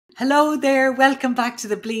Hello there, welcome back to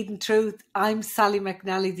The Bleeding Truth. I'm Sally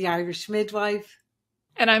McNally, the Irish midwife.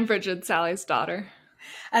 And I'm Brigid, Sally's daughter.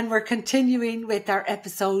 And we're continuing with our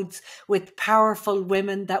episodes with powerful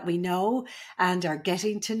women that we know and are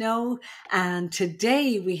getting to know. And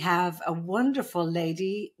today we have a wonderful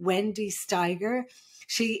lady, Wendy Steiger.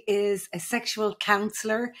 She is a sexual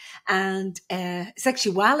counselor and a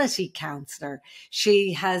sexuality counselor.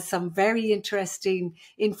 She has some very interesting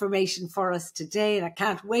information for us today, and I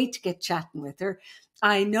can't wait to get chatting with her.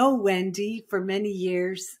 I know Wendy for many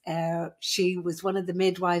years. She was one of the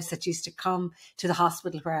midwives that used to come to the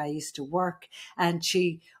hospital where I used to work, and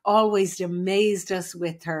she always amazed us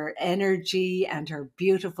with her energy and her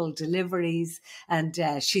beautiful deliveries. And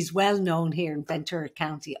she's well known here in Ventura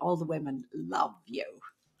County. All the women love you,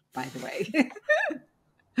 by the way.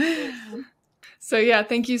 So yeah,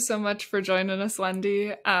 thank you so much for joining us,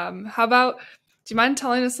 Wendy. Do you mind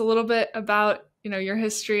telling us a little bit about your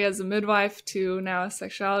history as a midwife to now a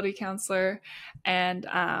sexuality counselor, and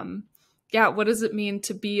what does it mean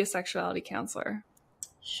to be a sexuality counselor?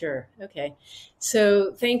 Sure. Okay.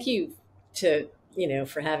 So thank you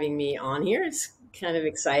for having me on here. It's kind of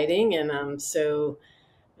exciting, and I'm so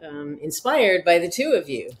inspired by the two of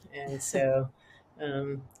you. And so,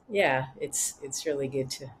 it's really good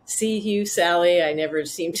to see you, Sally. I never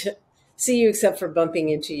seem to see you except for bumping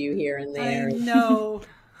into you here and there. I know.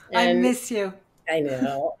 I miss you. I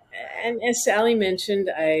know. And as Sally mentioned,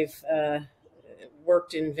 I've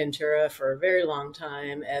worked in Ventura for a very long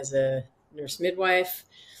time as a nurse midwife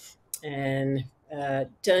and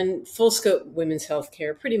done full scope women's health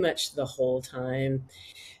care pretty much the whole time.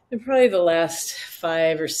 And probably the last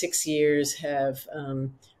 5 or 6 years have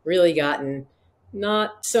really gotten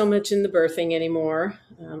not so much in the birthing anymore.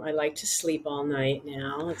 I like to sleep all night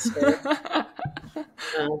now. It's very,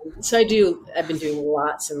 so I've been doing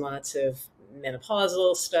lots and lots of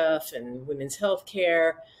menopausal stuff and women's health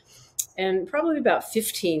care. And probably about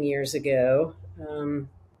 15 years ago,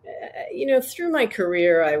 through my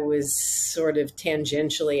career, I was sort of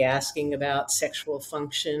tangentially asking about sexual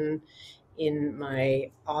function in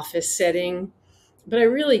my office setting, but I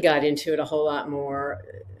really got into it a whole lot more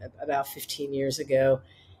about 15 years ago.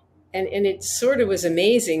 And it sort of was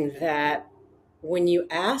amazing that when you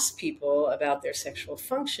ask people about their sexual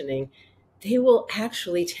functioning, they will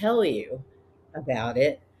actually tell you about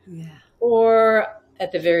it. Yeah. Or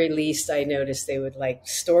at the very least, I noticed they would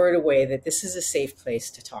store it away, that this is a safe place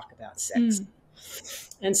to talk about sex.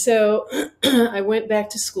 And so I went back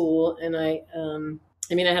to school, and I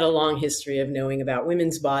had a long history of knowing about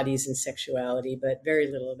women's bodies and sexuality, but very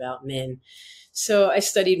little about men. So I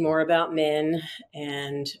studied more about men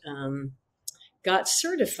and got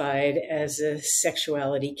certified as a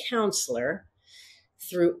sexuality counselor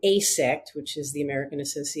through AASECT, which is the American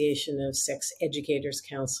Association of Sex Educators,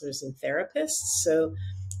 Counselors, and Therapists. So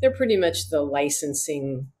they're pretty much the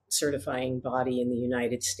licensing, certifying body in the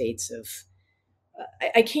United States of,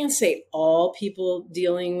 I can't say all people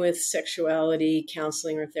dealing with sexuality,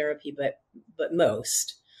 counseling, or therapy, but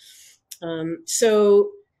most. So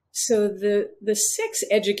the sex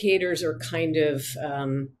educators are kind of,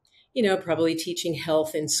 probably teaching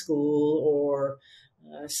health in school or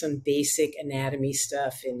some basic anatomy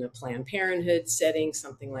stuff in a Planned Parenthood setting,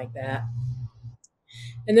 something like that.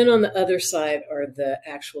 And then on the other side are the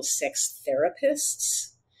actual sex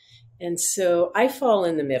therapists. And so I fall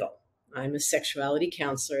in the middle. I'm a sexuality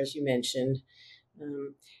counselor, as you mentioned.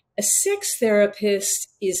 A sex therapist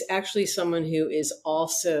is actually someone who is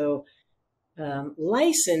also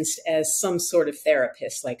licensed as some sort of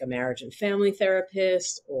therapist, like a marriage and family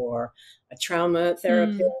therapist or a trauma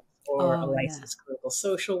therapist. Or a licensed clinical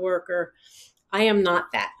social worker. I am not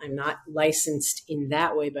that. I'm not licensed in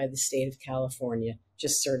that way by the state of California,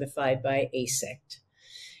 just certified by AASECT.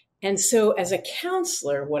 And so as a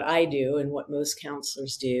counselor, what I do and what most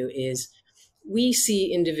counselors do is we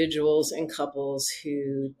see individuals and couples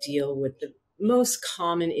who deal with the most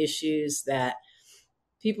common issues that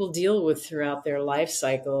people deal with throughout their life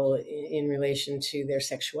cycle in relation to their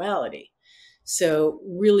sexuality. So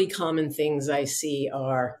really common things I see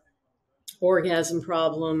are orgasm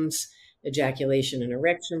problems, ejaculation and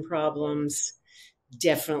erection problems,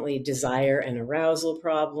 definitely desire and arousal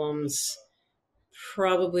problems.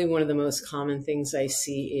 Probably one of the most common things I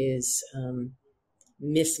see is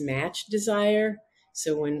mismatched desire.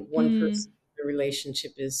 So when one person in the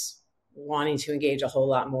relationship is wanting to engage a whole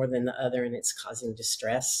lot more than the other and it's causing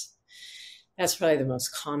distress. That's probably the most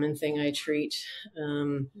common thing I treat.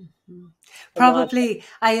 Probably,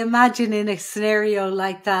 I imagine in a scenario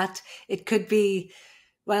like that, it could be,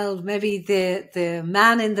 well, maybe the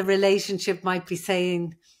man in the relationship might be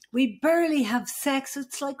saying, we barely have sex.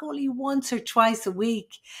 It's like only once or twice a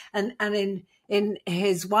week. And in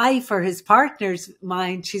his wife or his partner's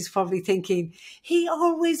mind, she's probably thinking, he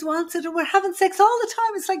always wants it and we're having sex all the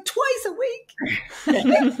time. It's like twice a week.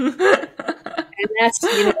 And that's,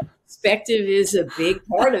 you know, perspective is a big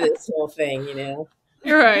part of this whole thing, you know.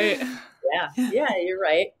 You're right. Yeah, you're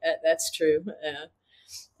right. That's true.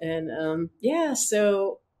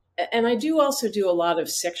 So, and I do also do a lot of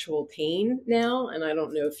sexual pain now, and I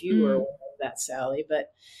don't know if you were aware of that, Sally,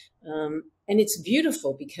 but and it's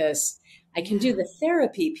beautiful because I can do the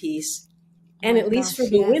therapy piece, and at least for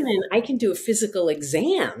the women, I can do a physical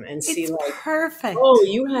exam and see, like, perfect. Oh,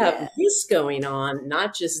 you have this going on,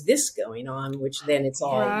 not just this going on, which then it's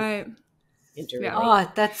all interrelated.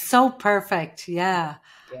 Oh, that's so perfect. Yeah,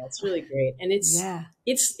 it's really great, and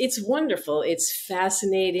it's wonderful. It's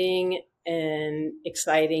fascinating and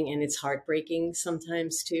exciting, and it's heartbreaking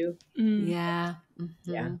sometimes too. Yeah.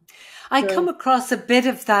 Mm-hmm. I come across a bit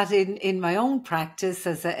of that in my own practice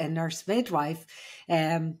as a nurse midwife.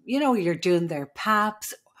 You know, you're doing their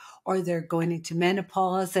PAPs or they're going into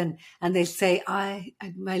menopause and they say,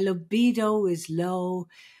 my libido is low,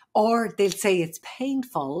 or they'll say it's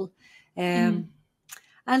painful. And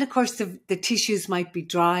of course the tissues might be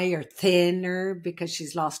dry or thinner because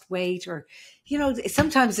she's lost weight, or, you know,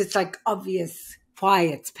 sometimes it's like obvious why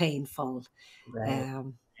it's painful. Right.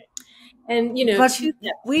 And, you know, but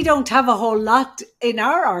we don't have a whole lot in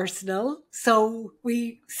our arsenal, so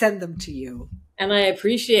we send them to you. And I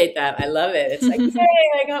appreciate that. I love it. It's like, hey,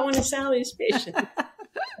 I got one of Sally's patients.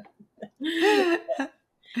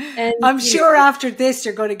 And I'm sure after this,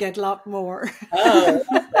 you're going to get a lot more. Oh,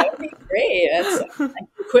 that would be great. I can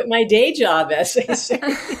quit my day job, as they say.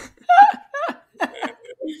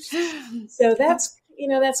 So that's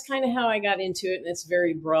kind of how I got into it. And it's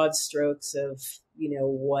very broad strokes of, you know,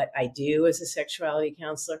 what I do as a sexuality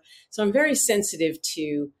counselor. So I'm very sensitive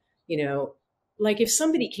to, you know, like if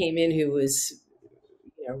somebody came in who was,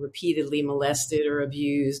 you know, repeatedly molested or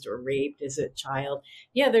abused or raped as a child,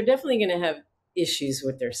 they're definitely going to have issues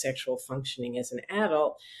with their sexual functioning as an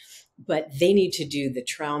adult, but they need to do the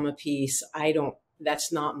trauma piece.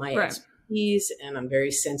 That's not my expertise, and I'm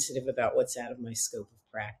very sensitive about what's out of my scope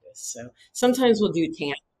of practice. So sometimes we'll do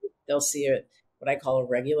tandem. They'll see what I call a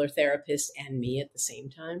regular therapist and me at the same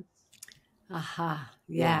time.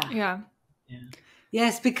 Yeah.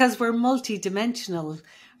 Yes, because we're multidimensional,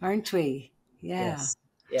 aren't we? Yeah.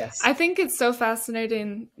 Yes. I think it's so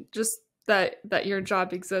fascinating just that your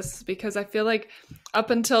job exists, because I feel like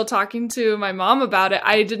up until talking to my mom about it,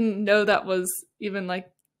 I didn't know that was even like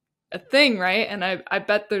a thing, right? And I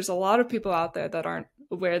bet there's a lot of people out there that aren't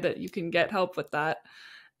aware that you can get help with that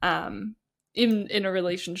in a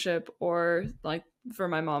relationship, or like for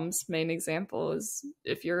my mom's main example is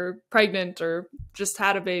if you're pregnant or just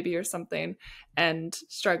had a baby or something and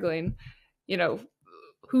struggling, you know,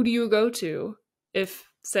 who do you go to if,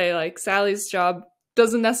 say, like Sally's job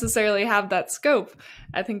doesn't necessarily have that scope?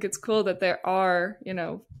 I think it's cool that there are, you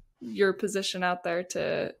know, your position out there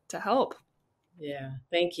to help. Yeah,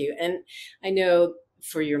 thank you. And I know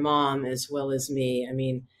for your mom as well as me, I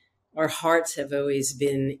mean, our hearts have always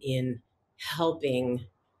been in helping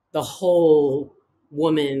the whole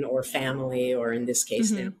woman or family, or in this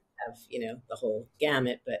case, they don't have, you know, the whole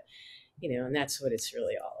gamut, but, you know, and that's what it's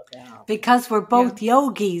really all about. Because we're both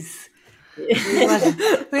yogis.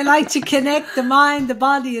 We like to connect the mind, the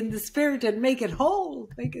body, and the spirit and make it whole,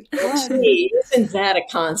 make it fun. Isn't that a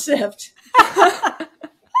concept?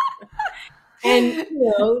 And,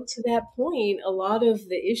 you know, to that point, a lot of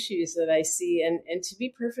the issues that I see, and to be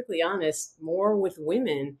perfectly honest, more with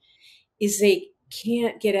women, is they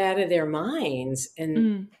can't get out of their minds.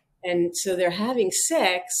 And so they're having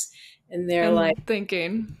sex and they're like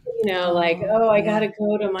thinking, you know, I got to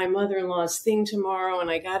go to my mother-in-law's thing tomorrow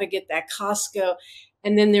and I got to get that Costco.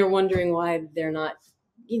 And then they're wondering why they're not,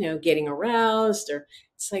 you know, getting aroused. Or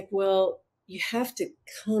it's like, well, you have to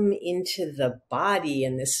come into the body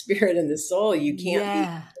and the spirit and the soul. You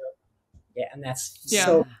can't be. And that's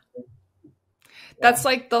so. That's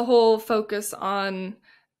like the whole focus on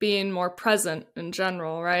being more present in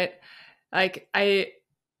general, right? Like I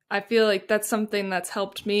feel like that's something that's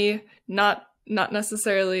helped me, not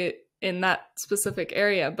necessarily in that specific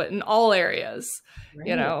area, but in all areas. Right.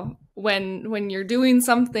 You know, when you're doing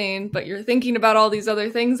something, but you're thinking about all these other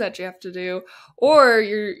things that you have to do, or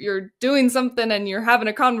you're doing something and you're having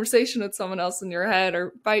a conversation with someone else in your head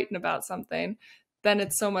or fighting about something, then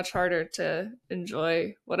it's so much harder to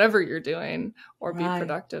enjoy whatever you're doing or be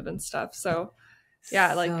productive and stuff. So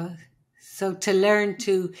yeah, like so to learn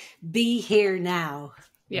to be here now.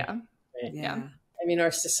 Yeah. I mean,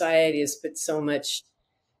 our society has put so much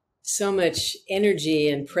so much energy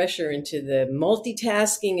and pressure into the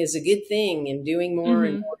multitasking is a good thing and doing more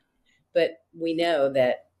and more. But we know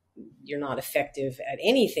that you're not effective at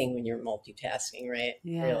anything when you're multitasking, right?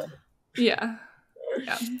 Yeah. Really. Yeah.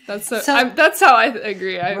 Yeah. That's how I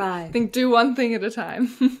agree. I Right. think do one thing at a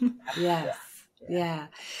time. Yes. Yeah.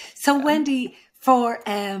 So Wendy, for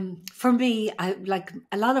me, I like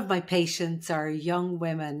a lot of my patients are young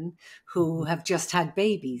women who have just had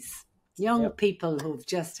babies. Young people who've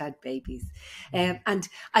just had babies. And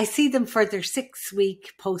I see them for their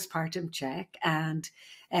 6-week postpartum check. And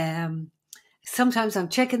sometimes I'm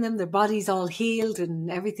checking them, their body's all healed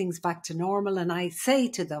and everything's back to normal. And I say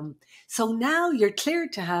to them, so now you're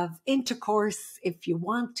cleared to have intercourse if you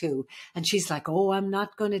want to. And she's like, oh, I'm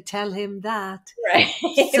not going to tell him that. Right.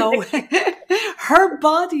 So her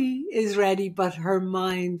body is ready, but her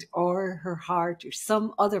mind or her heart or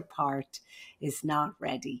some other part is not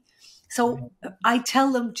ready. So I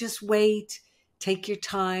tell them, just wait, take your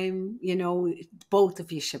time, both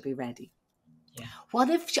of you should be ready. Yeah. What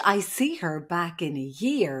if I see her back in a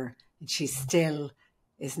year and she still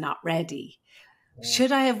is not ready? Yeah.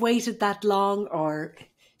 Should I have waited that long, or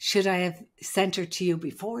should I have sent her to you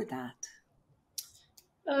before that?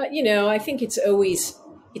 I think it's always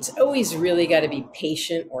really got to be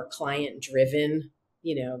patient or client driven,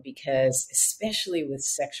 because especially with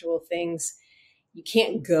sexual things, you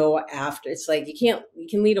can't go after. It's like you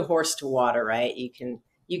can lead a horse to water, right? You can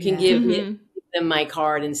give them my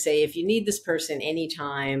card and say, if you need this person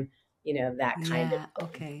anytime, that kind of thing.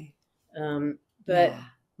 Okay. But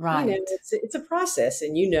right. It's a process,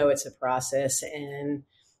 and it's a process, and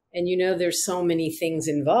there's so many things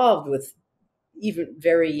involved with even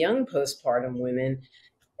very young postpartum women.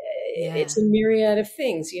 It's a myriad of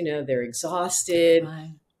things. They're exhausted.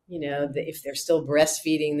 Right. If they're still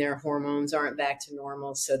breastfeeding, their hormones aren't back to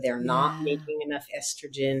normal, so they're not making enough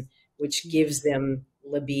estrogen, which gives them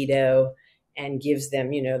libido and gives them,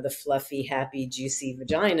 the fluffy, happy, juicy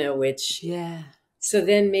vagina, which, so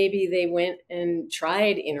then maybe they went and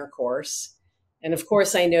tried intercourse. And of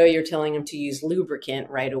course, I know you're telling them to use lubricant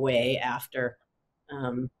right away after.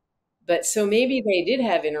 But so maybe they did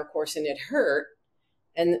have intercourse and it hurt.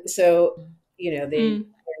 And so, they're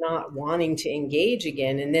not wanting to engage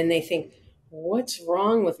again. And then they think, what's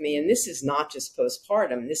wrong with me? And this is not just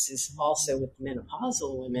postpartum. This is also with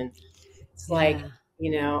menopausal women. It's like,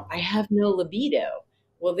 I have no libido.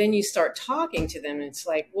 Well, then you start talking to them and it's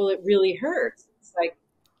like, well, it really hurts. It's like,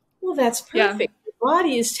 well, that's perfect. Your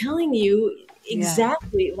body is telling you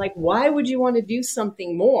exactly, like, why would you want to do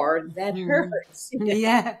something more that hurts?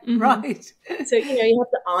 Yeah, right. So, you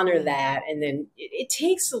have to honor that. And then it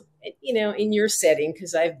takes, in your setting,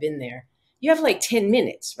 because I've been there, you have like 10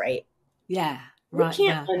 minutes, right? Yeah. Right. You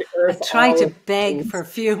can't unearth. I try to beg for a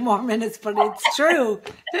few more minutes, but it's true.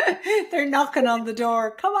 They're knocking on the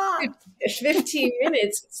door. Come on. 15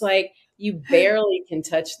 minutes. It's like you barely can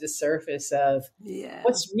touch the surface of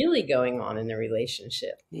what's really going on in the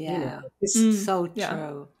relationship. Yeah. So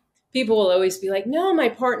true. People will always be like, no, my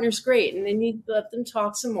partner's great. And then you let them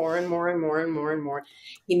talk some more and more and more and more and more.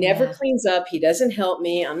 He never cleans up. He doesn't help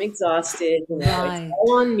me. I'm exhausted. It's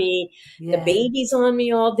all on me. The baby's on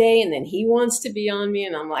me all day. And then he wants to be on me.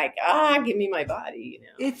 And I'm like, give me my body.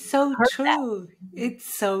 It's so true.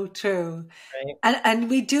 It's so true. Right. And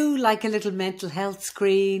we do like a little mental health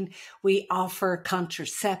screen. We offer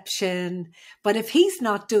contraception. But if he's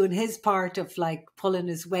not doing his part of like pulling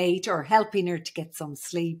his weight or helping her to get some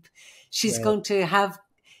sleep, she's going to have,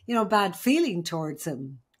 bad feeling towards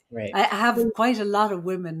him. Right. I have quite a lot of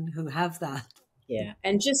women who have that. Yeah.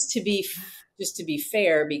 And just to be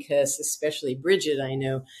fair, because especially Brigid, I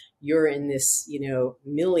know you're in this,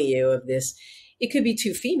 milieu of this. It could be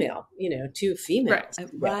two females.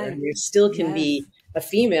 Right. And there still can be a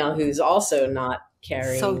female who's also not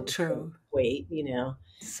carrying so true weight,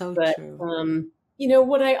 So but, true.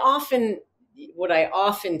 what I often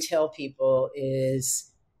tell people is,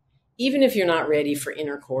 even if you're not ready for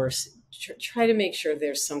intercourse, try to make sure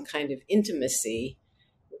there's some kind of intimacy,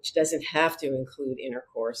 which doesn't have to include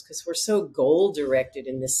intercourse, because we're so goal directed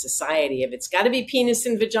in this society of it's got to be penis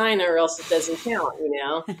and vagina or else it doesn't count,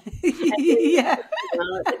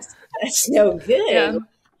 That's no good.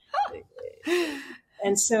 Yeah.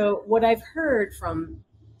 And so what I've heard from,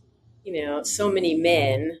 so many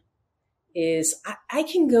men is I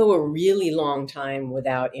can go a really long time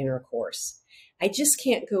without intercourse. I just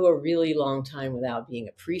can't go a really long time without being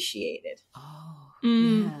appreciated. Oh,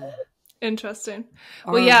 interesting.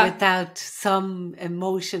 Or without some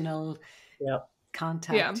emotional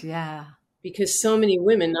contact. Yeah. because so many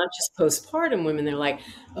women, not just postpartum women, they're like,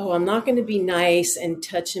 oh, I'm not going to be nice and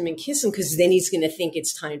touch him and kiss him because then he's going to think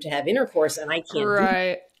it's time to have intercourse and I can't do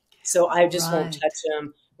it. So I just won't touch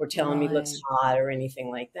him or tell him he looks hot or anything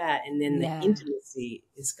like that. And then the intimacy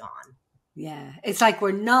is gone. Yeah. It's like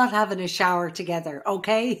we're not having a shower together,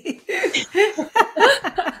 okay?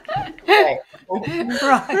 Right.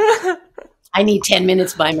 Right. I need 10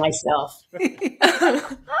 minutes by myself.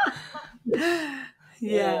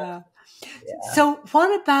 Yeah. So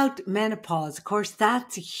what about menopause? Of course,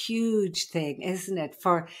 that's a huge thing, isn't it?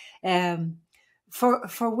 For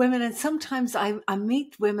women. And sometimes I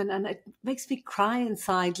meet women and it makes me cry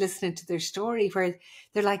inside listening to their story where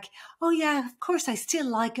they're like, oh yeah, of course I still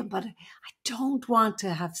like him, but I don't want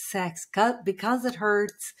to have sex because it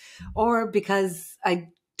hurts or because I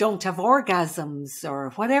don't have orgasms or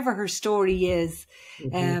whatever her story is.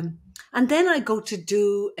 Mm-hmm. And then I go to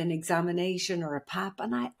do an examination or a pap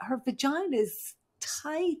and her vagina is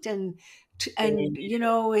tight and you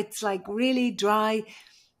know, it's like really dry.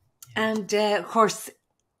 And of course,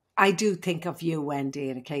 I do think of you, Wendy,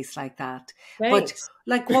 in a case like that. Thanks.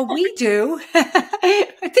 But like what we do,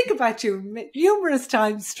 I think about you numerous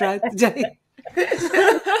times throughout the day.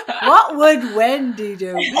 What would Wendy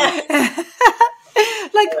do?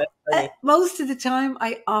 Like most of the time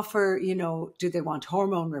I offer, you know, do they want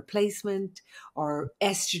hormone replacement or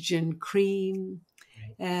estrogen cream?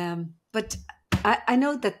 But I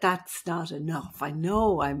know that that's not enough. I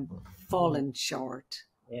know I'm falling short.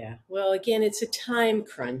 Yeah. Well, again, it's a time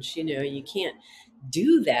crunch. You know, you can't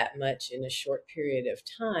do that much in a short period of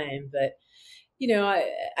time. But, you know,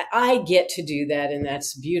 I get to do that, and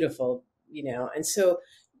that's beautiful, you know. And so,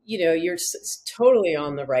 you know, you're totally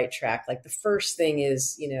on the right track. Like the first thing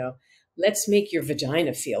is, you know, let's make your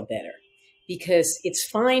vagina feel better. Because it's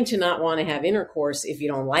fine to not want to have intercourse if you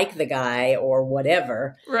don't like the guy or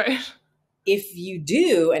whatever. Right. If you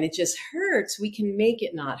do and it just hurts, we can make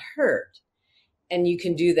it not hurt. And you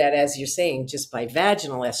can do that, as you're saying, just by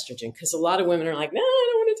vaginal estrogen. Because a lot of women are like, no, I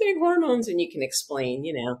don't want to take hormones. And you can explain,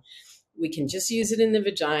 you know, we can just use it in the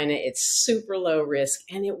vagina. It's super low risk.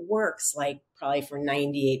 And it works like probably for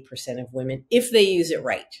 98% of women if they use it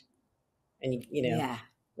right. And, you know,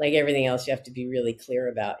 like everything else, you have to be really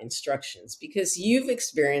clear about instructions. Because you've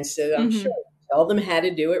experienced it, I'm sure. Tell them how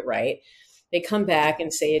to do it right. They come back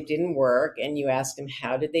and say it didn't work. And you ask them,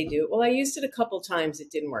 how did they do it? Well, I used it a couple of times.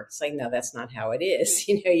 It didn't work. It's like, no, that's not how it is.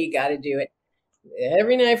 You know, you got to do it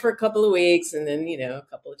every night for a couple of weeks and then, you know, a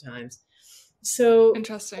couple of times. So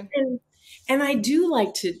interesting. And I do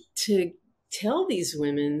like to tell these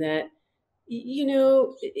women that, you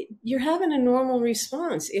know, you're having a normal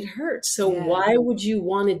response. It hurts. So why would you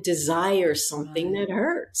want to desire something that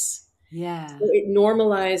hurts? Yeah. So it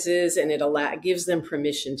normalizes and it gives them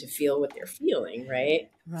permission to feel what they're feeling,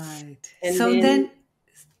 right? Right. And so then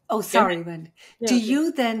oh, sorry, Wendy. No, do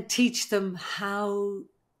you then teach them how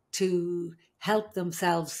to help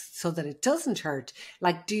themselves so that it doesn't hurt?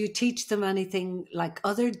 Like, do you teach them anything like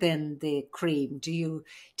other than the cream? Do you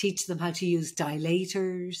teach them how to use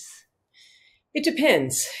dilators? It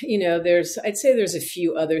depends. You know, I'd say there's a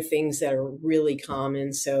few other things that are really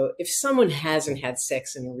common. So if someone hasn't had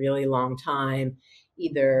sex in a really long time,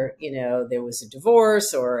 either, you know, there was a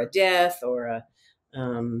divorce or a death or a,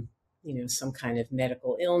 you know, some kind of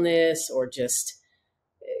medical illness or just,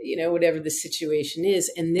 you know, whatever the situation is,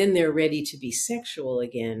 and then they're ready to be sexual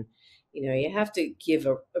again, you know, you have to give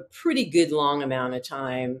a pretty good long amount of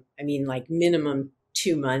time. I mean, like minimum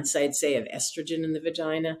 2 months, I'd say, of estrogen in the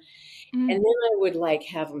vagina. And then I would like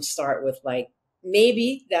have them start with like,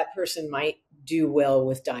 maybe that person might do well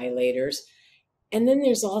with dilators. And then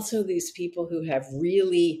there's also these people who have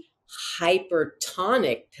really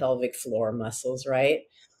hypertonic pelvic floor muscles, right?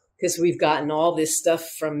 Because we've gotten all this stuff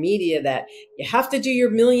from media that you have to do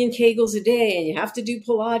your 1,000,000 Kegels a day and you have to do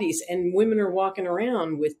Pilates, and women are walking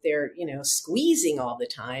around with their, you know, squeezing all the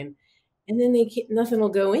time. And then nothing will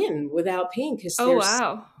go in without pain.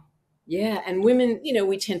 Wow. Yeah. And women, you know,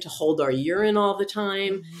 we tend to hold our urine all the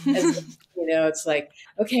time. As, you know, it's like,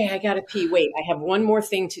 okay, I got to pee. Wait, I have one more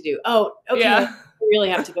thing to do. Oh, okay. I really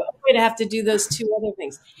have to go. Oh, wait, I have to do those 2 other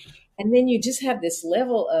things. And then you just have this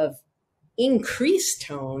level of increased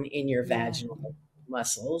tone in your vaginal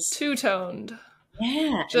muscles. Two-toned.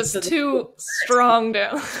 Yeah. Just too strong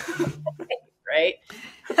down. Right?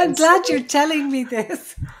 I'm glad you're telling me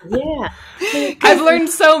this. Yeah. I've learned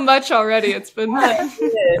so much already. It's been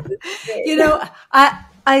you know,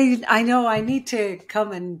 I know I need to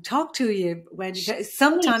come and talk to you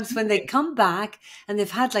sometimes when they come back and they've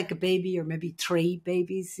had like a baby or maybe 3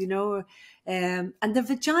 babies, you know, and the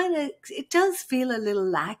vagina, it does feel a little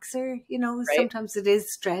laxer, you know, sometimes it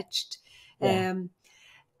is stretched. Yeah.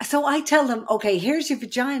 So I tell them, okay, here's your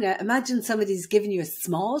vagina. Imagine somebody's giving you a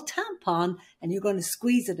small tampon and you're going to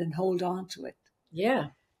squeeze it and hold on to it. Yeah.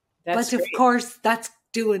 That's But of great. course, that's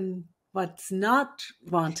doing what's not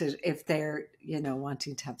wanted if they're,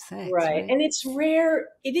 wanting to have sex. Right. And it's rare.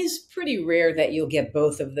 It is pretty rare that you'll get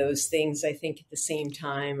both of those things, I think, at the same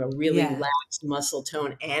time, a really lax muscle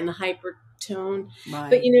tone and hypertone. Right.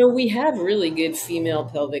 But, we have really good female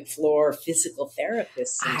pelvic floor physical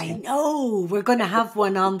therapists. I know. We're going to have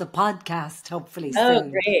one on the podcast, hopefully soon. Oh,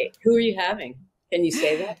 great. Who are you having? Can you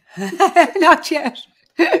say that? Not yet.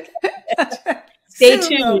 Okay. Stay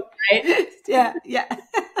tuned, right? Yeah.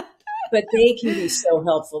 But they can be so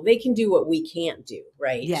helpful. They can do what we can't do,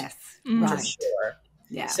 right? Yes, For right. sure.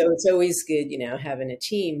 Yeah. So it's always good, having a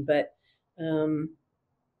team. But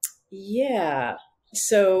yeah.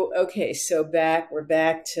 So, okay. So we're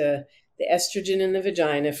back to the estrogen in the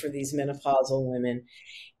vagina for these menopausal women.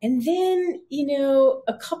 And then,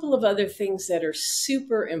 a couple of other things that are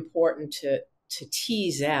super important to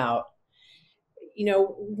tease out.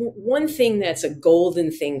 One thing that's a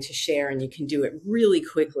golden thing to share, and you can do it really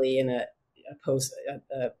quickly in an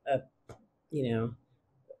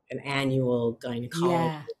annual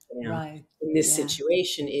gynecologist, in this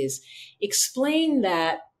situation, is explain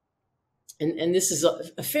that. And this is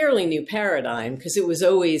a fairly new paradigm, because it was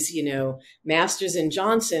always, Masters and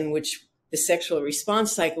Johnson, which the sexual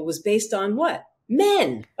response cycle was based on what?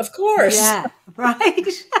 Men, of course. Yeah, right.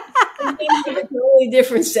 And they have a totally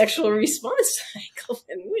different sexual response cycle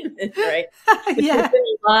than women, right? But there's been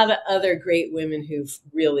a lot of other great women who've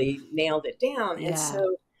really nailed it down. And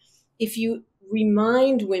so if you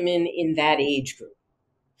remind women in that age group,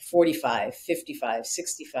 45, 55,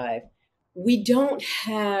 65, we don't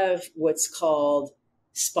have what's called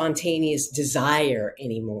spontaneous desire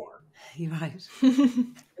anymore. You're right.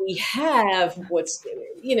 We have what's,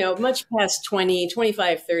 much past 20,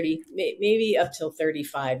 25, 30, maybe up till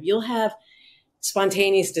 35, you'll have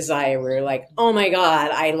spontaneous desire where you're like, oh my God,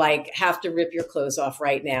 I have to rip your clothes off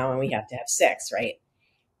right now and we have to have sex, right?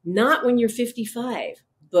 Not when you're 55,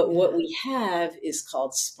 but what we have is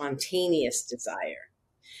called spontaneous desire,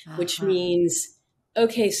 which means,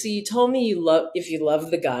 okay, so you told me if you love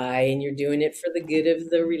the guy and you're doing it for the good of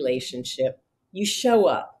the relationship, you show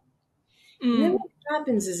up. And then what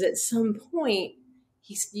happens is at some point,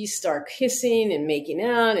 you start kissing and making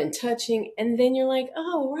out and touching, and then you're like,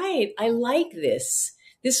 oh, right, I like this.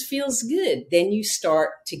 This feels good. Then you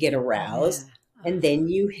start to get aroused, and then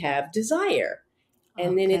you have desire.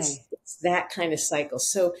 And then it's that kind of cycle.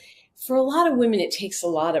 So for a lot of women, it takes a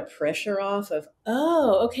lot of pressure off of,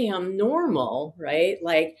 oh, okay, I'm normal, right?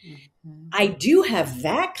 Like, I do have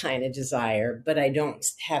that kind of desire, but I don't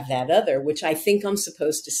have that other, which I think I'm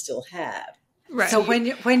supposed to still have. Right. So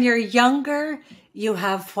when you're younger, you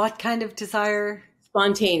have what kind of desire?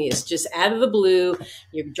 Spontaneous, just out of the blue.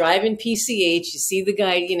 You're driving PCH, you see the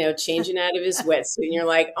guy, changing out of his wetsuit, and you're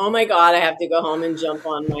like, oh my God, I have to go home and jump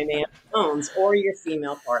on my man's bones, or your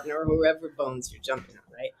female partner, or whoever bones you're jumping on,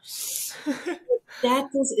 right?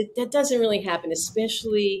 That doesn't really happen,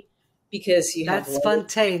 especially because you have... That's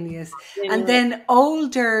spontaneous. And then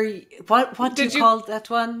older, what do you call that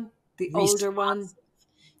one? The older one?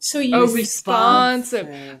 So you responsive.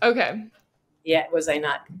 Okay. Yeah, was I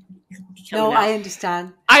not? No, I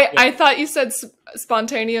understand. I thought you said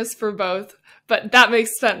spontaneous for both, but that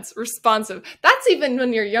makes sense. Responsive. That's even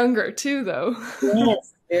when you're younger too, though.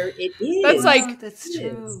 Yes, it is. That's like that's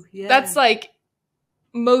true. Yeah. That's like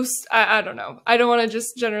most. I don't know. I don't want to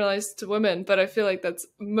just generalize to women, but I feel like that's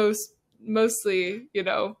mostly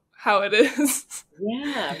how it is.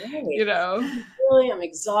 Yeah, right. Really, I'm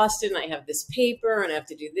exhausted and I have this paper and I have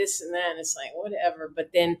to do this and that. And it's like, whatever. But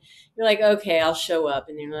then you're like, okay, I'll show up.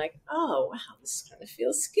 And you're like, oh, wow, this kind of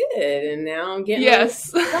feels good. And now I'm getting...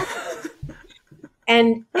 Yes.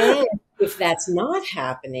 And if that's not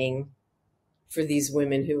happening for these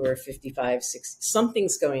women who are 55, 60,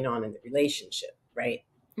 something's going on in the relationship, right?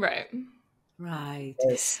 Right. Right.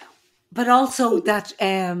 But also that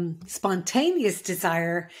spontaneous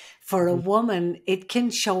desire for a woman, it can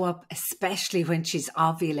show up especially when she's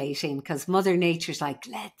ovulating, because Mother Nature's like,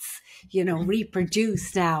 let's,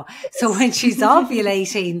 reproduce now. So when she's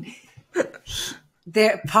ovulating,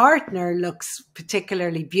 their partner looks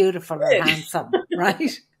particularly beautiful or handsome,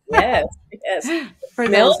 right? Yes. For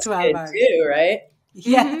those 12 hours. Too, right?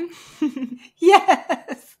 Yeah. Mm-hmm.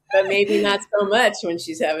 Yes. But maybe not so much when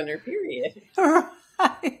she's having her period.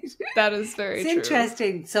 Right. That is very true.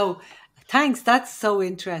 Interesting. So thanks. That's so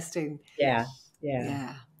interesting. Yeah.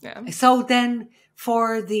 So then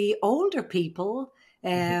for the older people,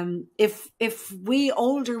 If we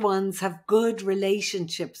older ones have good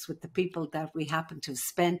relationships with the people that we happen to have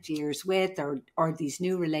spent years with, or these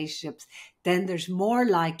new relationships, then there's more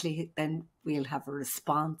likely then we'll have a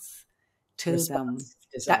response to them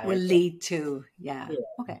that will lead to,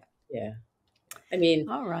 okay. Yeah. I mean,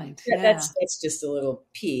 all right. That's just a little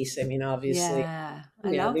piece. I mean, obviously, I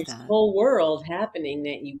love there's that. a whole world happening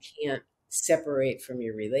that you can't separate from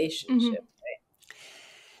your relationship. Right?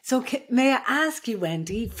 So may I ask you,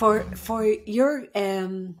 Wendy, for your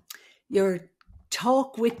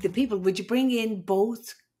talk with the people, would you bring in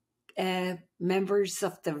both members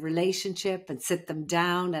of the relationship and sit them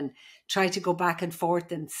down and try to go back and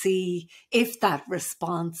forth and see if that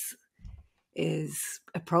response is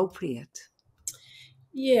appropriate?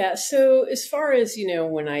 Yeah. So as far as,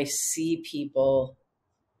 when I see people,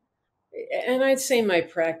 and I'd say my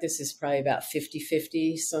practice is probably about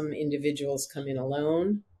 50-50. Some individuals come in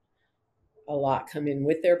alone. A lot come in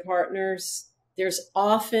with their partners. There's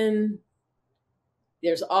often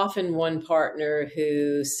one partner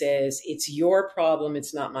who says, it's your problem,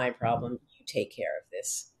 it's not my problem. You take care of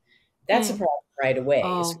this. That's a problem right away.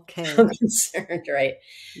 Okay. As far as I'm concerned, right?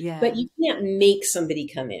 Yeah. But you can't make somebody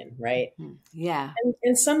come in, right? Yeah.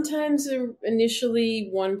 And sometimes initially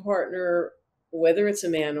one partner, whether it's a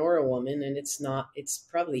man or a woman, and it's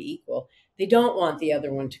probably equal, they don't want the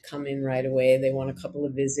other one to come in right away. They want a couple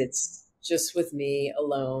of visits just with me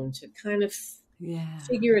alone to kind of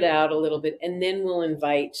figure it out a little bit, and then we'll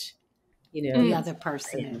invite, the other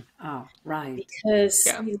person in. Oh, right. Because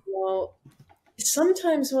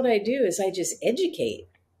sometimes what I do is I just educate.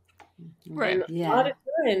 Right. And a lot of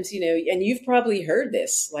times, and you've probably heard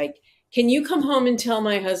this, like, can you come home and tell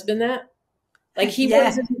my husband that? Like, he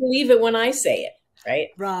doesn't believe it when I say it, right?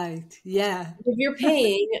 Right. Yeah. If you're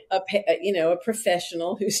paying a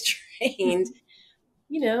professional who's trained,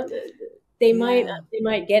 they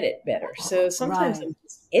might get it better. So sometimes I'm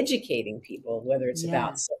just educating people, whether it's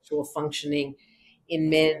about sexual functioning in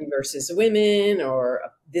men versus women, or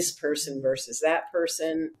this person versus that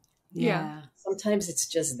person. Yeah. Sometimes it's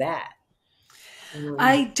just that.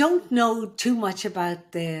 I don't know too much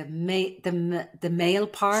about the male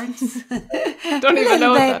parts. Don't even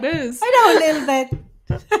know what that is. I know a little bit.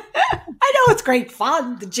 I know it's great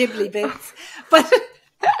fun, the ghibli bits, but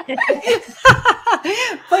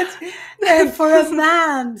for a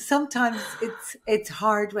man, sometimes it's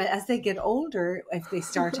hard as they get older, if they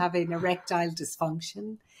start having erectile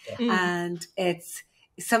dysfunction, and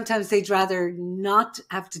sometimes they'd rather not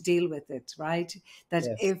have to deal with it, right? That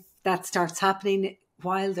if that starts happening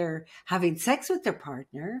while they're having sex with their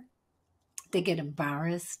partner, they get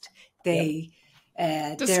embarrassed. They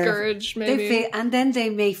discouraged, maybe, and then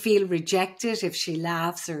they may feel rejected if she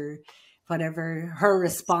laughs or whatever her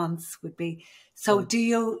response would be. So, do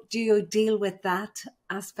you deal with that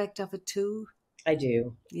aspect of it too? I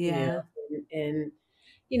do. Yeah, and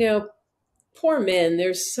poor men,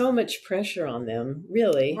 there's so much pressure on them,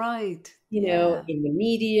 really. Right. In the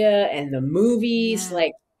media and the movies,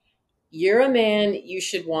 like, you're a man, you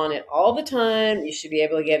should want it all the time. You should be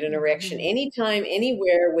able to get an erection anytime,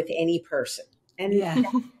 anywhere, with any person. And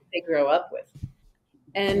that's what they grow up with.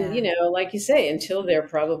 And, like you say, until they're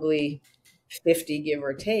probably 50, give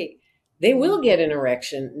or take, they will get an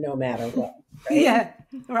erection no matter what. Right? Yeah,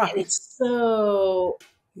 right. And it's so,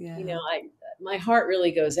 my heart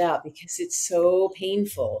really goes out, because it's so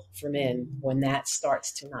painful for men when that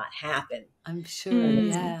starts to not happen. I'm sure. And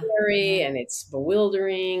it's scary and it's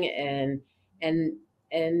bewildering, and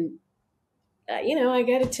I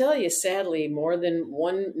got to tell you, sadly, more than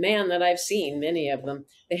one man that I've seen, many of them,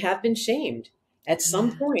 they have been shamed at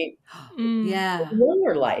some point in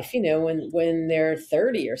their life, when they're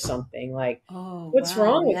 30 or something, like, what's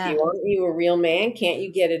wrong with you? Aren't you a real man? Can't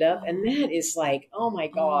you get it up? And that is like, oh my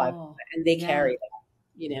God. And they carry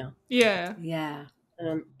that, Yeah.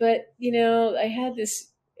 But, I had this,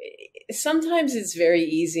 sometimes it's very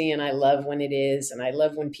easy, and I love when it is. And I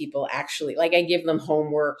love when people actually, like, I give them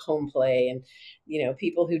homework, home play, and,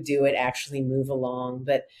 people who do it actually move along.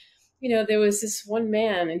 But, there was this one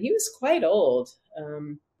man, and he was quite old,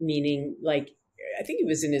 meaning, like, I think he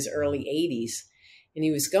was in his early 80s, and he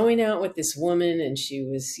was going out with this woman, and she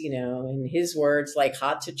was, in his words, like,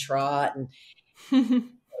 hot to trot, and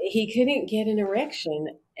he couldn't get an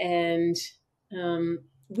erection. And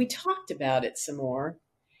we talked about it some more,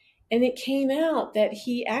 and it came out that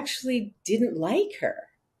he actually didn't like her.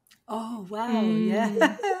 Oh, wow.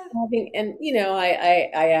 Yeah. And,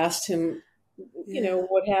 I asked him,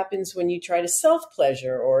 what happens when you try to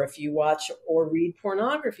self-pleasure, or if you watch or read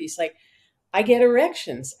pornography? He's like, I get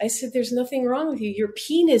erections. I said, there's nothing wrong with you. Your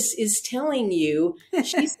penis is telling you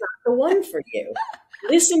she's not the one for you.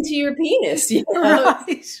 listen to your penis, you know?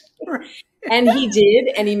 Right. Right. And he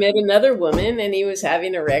did, and he met another woman, and he was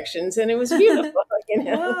having erections, and it was beautiful, you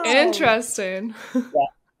know? Wow. Interesting. Yeah,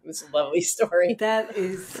 it was a lovely story. That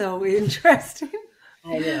is so interesting.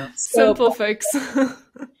 I know. Simple fix.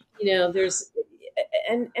 You know, there's,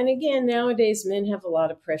 and again, nowadays men have a lot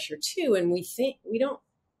of pressure too, and we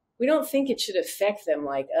don't think it should affect them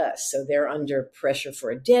like us. So they're under pressure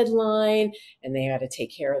for a deadline, and they got to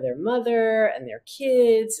take care of their mother and their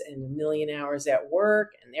kids and a million hours at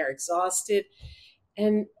work, and they're exhausted.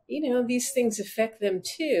 And, you know, these things affect them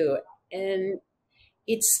too. And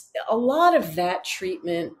it's a lot of that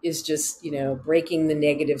treatment is just, you know, breaking the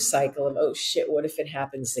negative cycle of, oh shit, what if it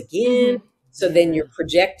happens again? Mm-hmm. So then you're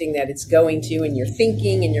projecting that it's going to, and you're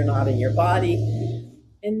thinking, and you're not in your body.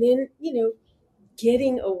 And then, you know,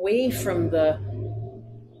 getting away from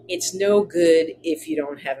it's no good if you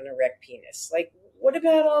don't have an erect penis. Like, what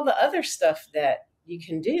about all the other stuff that you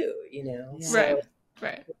can do, you know? Yeah. So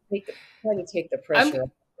right. Try to take the pressure off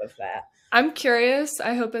of that. I'm curious.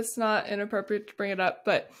 I hope it's not inappropriate to bring it up,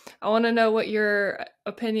 but I want to know what your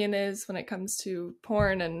opinion is when it comes to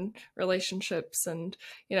porn and relationships. And,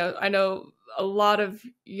 you know, I know a lot of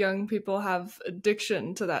young people have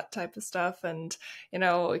addiction to that type of stuff, and, you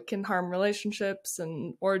know, it can harm relationships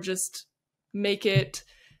or just make it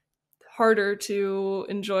harder to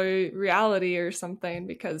enjoy reality or something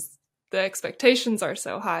because the expectations are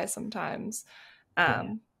so high sometimes.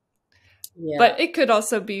 Yeah. But it could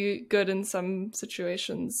also be good in some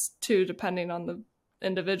situations too, depending on the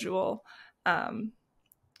individual. But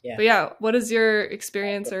yeah, what is your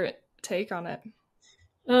experience or take on it?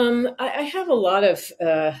 I have a lot of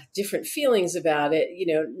different feelings about it.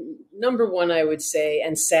 You know, number one, I would say,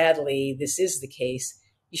 and sadly, this is the case,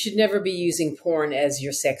 you should never be using porn as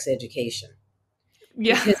your sex education.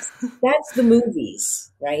 Yeah. Because that's the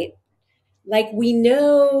movies, right? Like, we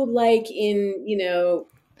know, like in, you know,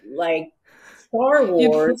 like Star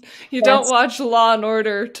Wars. You don't watch Law and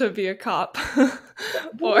Order to be a cop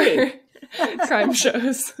or crime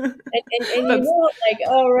shows. And you know, like,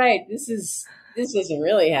 oh, right, this doesn't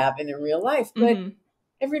really happen in real life. But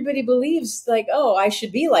everybody believes, like, oh, I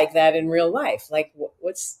should be like that in real life. Like,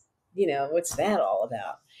 what's that all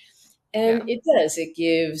about? And it does. It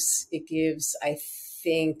gives, I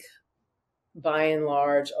think, by and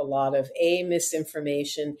large, a lot of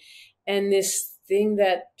misinformation and this thing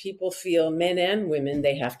that people feel, men and women,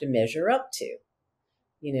 they have to measure up to.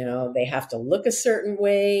 You know, they have to look a certain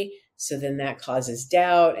way. So then that causes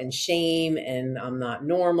doubt and shame, and I'm not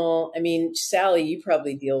normal. I mean, Sally, you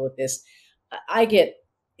probably deal with this. I get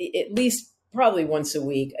at least probably once a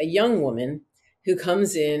week a young woman who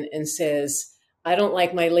comes in and says, I don't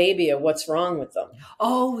like my labia. What's wrong with them?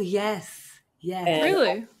 Oh, yes. Yes. And,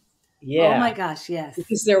 really? Yeah. Oh my gosh, yes.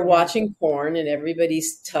 Because they're watching porn and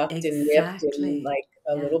everybody's tucked and nipped and like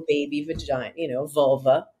a little baby vagina, you know,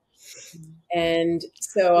 vulva. And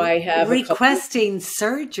so I have requesting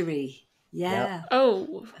surgery. Yeah. Yep.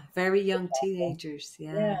 Oh, very young teenagers.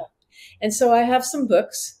 Yeah. And so I have some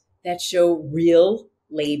books that show real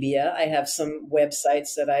labia. I have some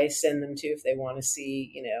websites that I send them to if they want to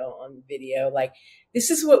see, you know, on video, like, this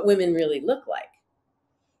is what women really look like.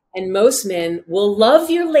 And most men will love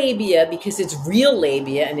your labia because it's real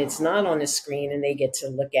labia and it's not on a screen, and they get to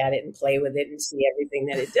look at it and play with it and see everything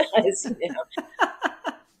that it does, you know.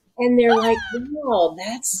 And they're like, wow,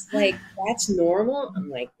 that's normal. I'm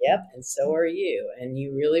like, yep, and so are you. And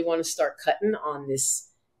you really want to start cutting on this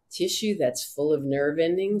tissue that's full of nerve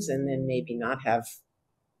endings and then maybe not have,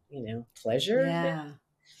 you know, pleasure. Yeah.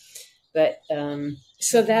 But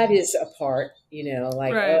so that is a part, you know,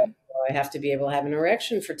 like, right. I have to be able to have an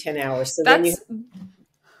erection for 10 hours. So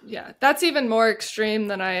that's even more extreme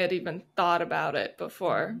than I had even thought about it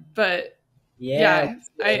before. But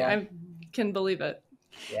I can believe it.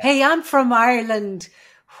 Yeah. Hey, I'm from Ireland.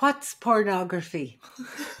 What's pornography?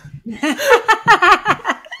 They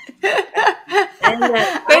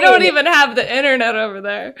don't even have the internet over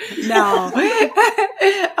there. No.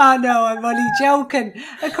 Oh, no, I'm only joking.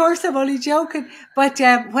 Of course, I'm only joking. But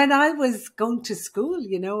when I was going to school,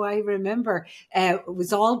 you know, I remember it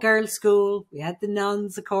was all girls' school. We had the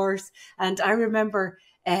nuns, of course. And I remember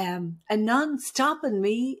a nun stopping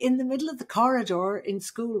me in the middle of the corridor in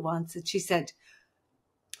school once. And she said,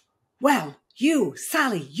 well, you,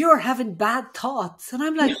 Sally, you're having bad thoughts. And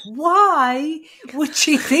I'm like, why would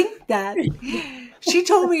she think that? She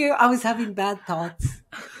told me I was having bad thoughts.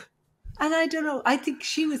 And I don't know, I think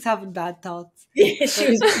she was having bad thoughts. Yeah, she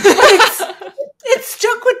was. It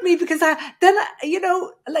stuck with me because you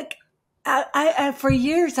know, like, I for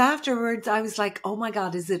years afterwards, I was like, oh my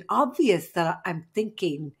God, is it obvious that I'm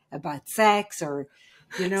thinking about sex or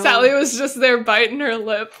You know, Sally was just there biting her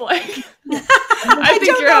lip, like, I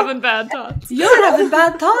think you're having bad thoughts. You're having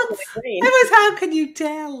bad thoughts. How can you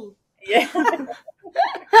tell? Yeah.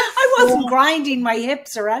 I wasn't grinding my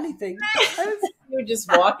hips or anything. You were just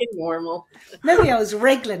walking normal. Maybe I was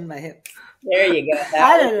wriggling my hips. There you go.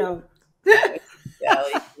 I don't know.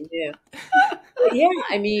 Sally, you but yeah,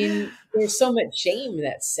 I mean, there's so much shame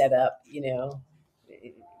that's set up,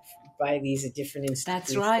 by these different institutions.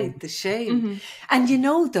 That's right, the shame.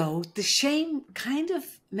 And though, the shame kind of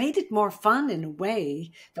made it more fun in a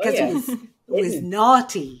way, because it was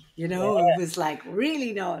naughty, It was like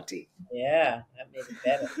really naughty. Yeah, that made it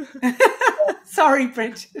better. Sorry,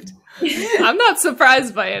 Brigid. I'm not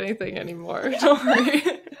surprised by anything anymore. Don't worry.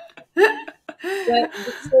 But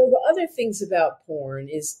so the other things about porn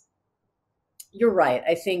is, you're right.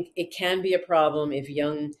 I think it can be a problem if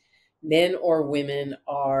young men or women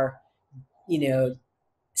are,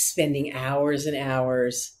 spending hours and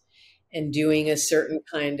hours and doing a certain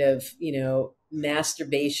kind of,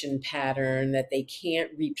 masturbation pattern that they can't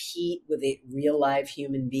repeat with a real live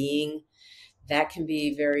human being. That can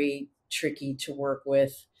be very tricky to work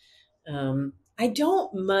with. I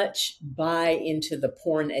don't much buy into the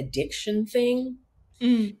porn addiction thing,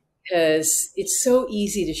 because it's so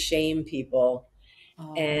easy to shame people.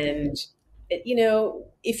 And,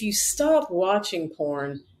 if you stop watching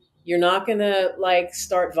porn, you're not going to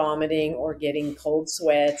start vomiting or getting cold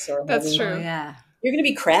sweats or that's true. Yeah. You're going to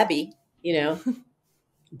be crabby,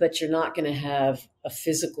 but you're not going to have a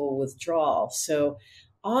physical withdrawal. So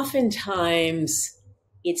oftentimes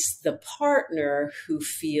it's the partner who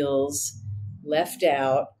feels left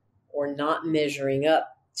out or not measuring up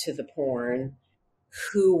to the porn,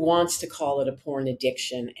 who wants to call it a porn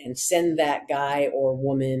addiction and send that guy or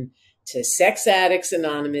woman to Sex Addicts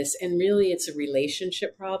Anonymous. And really it's a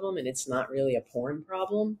relationship problem, and it's not really a porn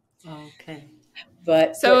problem. Okay.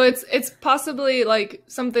 But so it's possibly like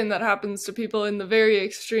something that happens to people in the very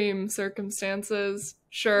extreme circumstances,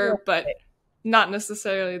 sure, but not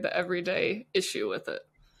necessarily the everyday issue with it.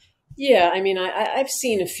 Yeah, I mean, I've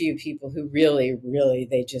seen a few people who really,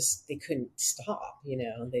 they couldn't stop,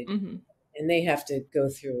 and they have to go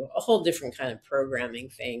through a whole different kind of programming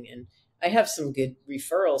thing. And I have some good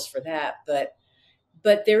referrals for that.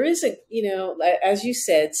 But there is as you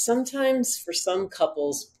said, sometimes for some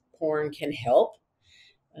couples, porn can help.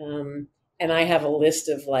 And I have a list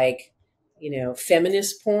of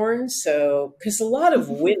feminist porn. So, because a lot of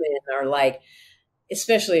women are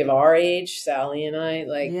especially of our age, Sally and I,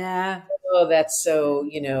 oh, that's so,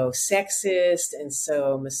 sexist and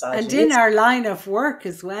so misogynistic. And in our line of work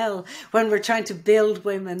as well, when we're trying to build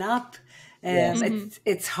women up,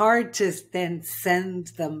 it's hard to then send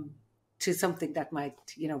them to something that might,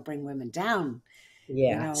 bring women down.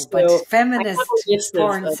 Yeah. So but feminist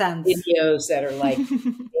porn sounds videos that are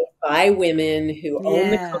by women who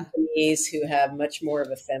own the companies, who have much more of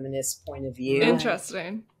a feminist point of view.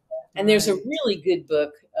 Interesting. And there's a really good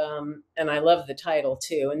book, and I love the title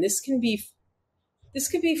too. And this could be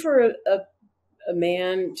for a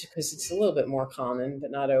man, because it's a little bit more common,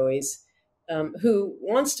 but not always, who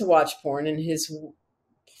wants to watch porn and his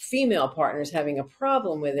female partner is having a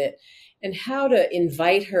problem with it, and how to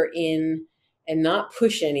invite her in and not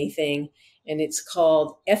push anything. And it's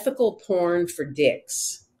called Ethical Porn for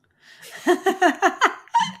Dicks.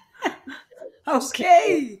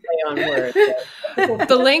 Okay. Play on words.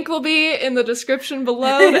 The link will be in the description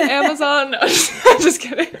below to Amazon. No, I'm just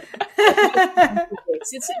kidding.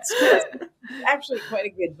 It's actually quite a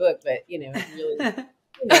good book, but really,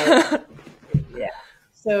 yeah.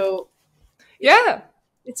 So yeah,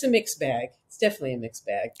 it's a mixed bag. It's definitely a mixed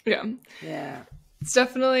bag. Yeah. It's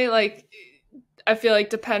definitely I feel like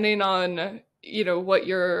depending on what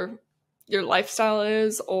your lifestyle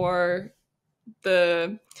is, or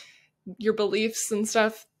your beliefs and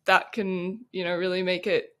stuff, that can really make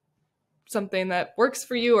it something that works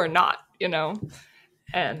for you or not,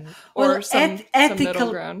 and or some middle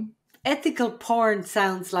ground. Ethical porn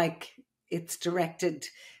sounds like it's directed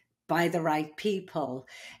by the right people.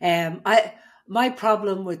 My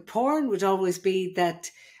problem with porn would always be that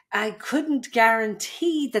I couldn't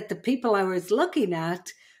guarantee that the people I was looking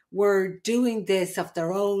at were doing this of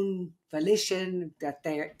their own volition, that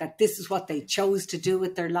this is what they chose to do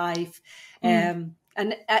with their life. And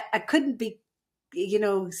I couldn't be,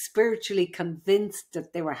 spiritually convinced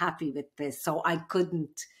that they were happy with this. So I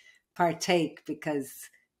couldn't partake because,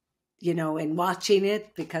 in watching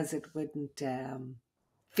it, because it wouldn't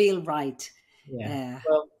feel right. Yeah.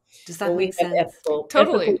 Well, does that make sense?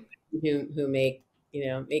 Totally. Who make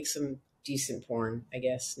some decent porn, I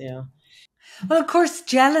guess, now. Well, of course,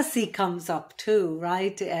 jealousy comes up too,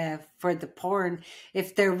 right? For the porn.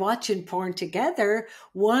 If they're watching porn together,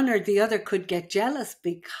 one or the other could get jealous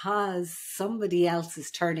because somebody else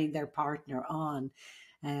is turning their partner on.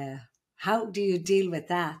 Uh, how do you deal with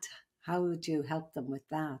that? How would you help them with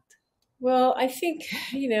that? Well, I think,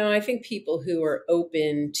 I think people who are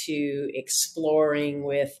open to exploring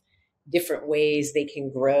with different ways they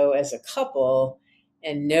can grow as a couple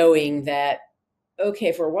and knowing that, okay,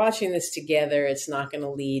 if we're watching this together, it's not going to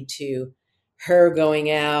lead to her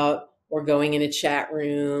going out or going in a chat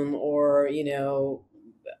room or,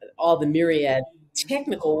 all the myriad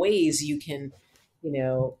technical ways you can,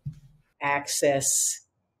 access,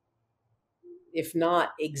 if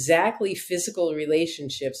not exactly physical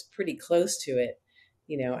relationships, pretty close to it,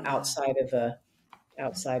 Yeah, outside of a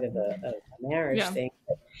marriage Yeah. thing.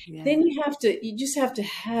 yeah, Then you just have to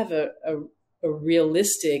have a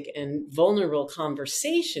realistic and vulnerable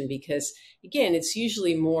conversation, because again, it's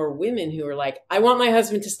usually more women who are like, I want my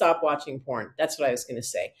husband to stop watching porn. That's what I was going to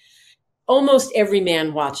say. Almost every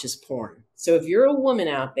man watches porn. So if you're a woman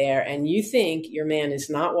out there and you think your man is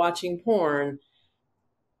not watching porn,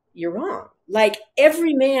 you're wrong. Like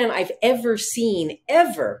every man I've ever seen,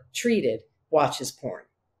 ever treated, watches porn.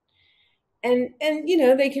 And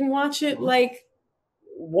they can watch it like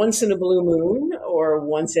once in a blue moon or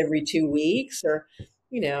once every 2 weeks, or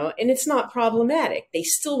and it's not problematic. They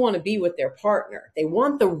still want to be with their partner. They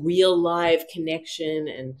want the real live connection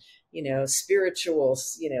and spiritual,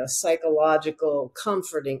 psychological,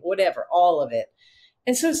 comforting, whatever, all of it.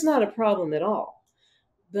 And so it's not a problem at all.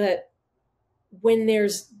 But when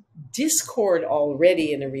there's discord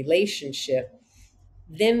already in a relationship,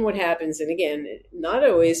 then what happens, and again, not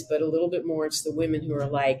always, but a little bit more, it's the women who are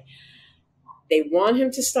like, they want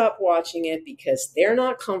him to stop watching it because they're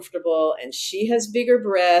not comfortable and she has bigger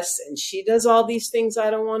breasts and she does all these things I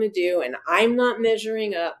don't want to do and I'm not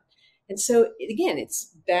measuring up. And so again,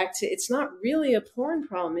 it's back to, it's not really a porn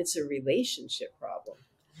problem, it's a relationship problem.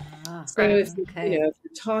 So Right. if you're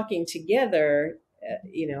talking together,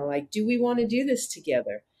 like, do we want to do this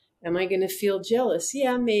together? Am I going to feel jealous?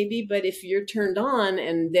 Yeah, maybe. But if you're turned on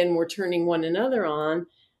and then we're turning one another on,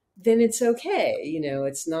 then it's okay.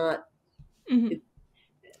 It's not. Mhm.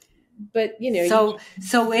 But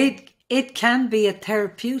so it can be a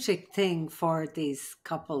therapeutic thing for these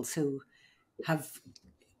couples who have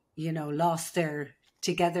lost their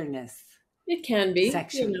togetherness it can be,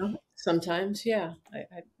 sexually, sometimes. Yeah,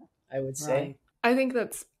 I would say. right? I think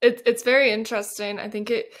it's very interesting. I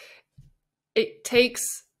think it takes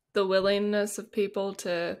the willingness of people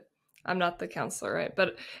to, I'm not the counselor, right?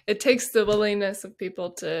 But it takes the willingness of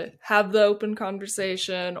people to have the open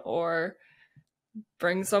conversation or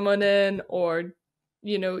bring someone in or,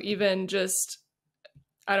 even just,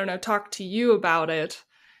 I don't know, talk to you about it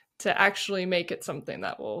to actually make it something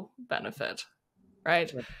that will benefit,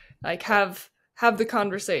 right? Like have the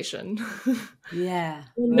conversation. Yeah,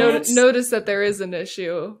 right. Notice that there is an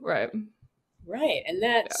issue, right? Right. And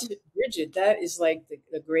that's, Brigid, that is like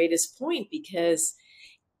the greatest point, because,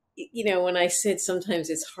 when I said sometimes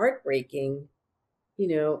it's heartbreaking,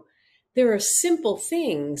 there are simple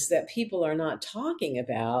things that people are not talking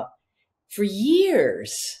about for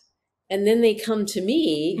years. And then they come to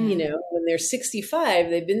me, when they're 65,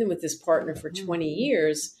 they've been with this partner for 20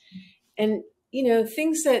 years. And,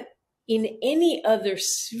 things that in any other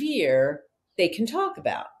sphere they can talk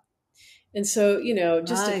about. And so,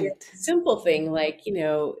 just a very Right. simple thing like,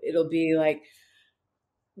 it'll be like,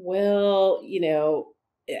 well,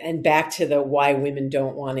 and back to the why women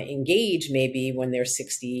don't want to engage maybe when they're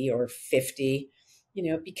 60 or 50,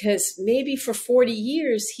 because maybe for 40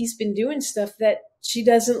 years he's been doing stuff that she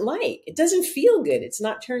doesn't like. It doesn't feel good. It's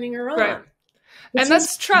not turning her on. Right. And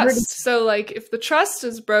that's trust. So like if the trust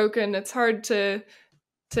is broken, it's hard to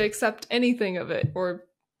accept anything of it or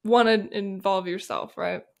want to involve yourself,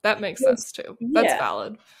 right? That makes sense too. That's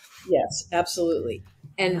valid. Yes, absolutely.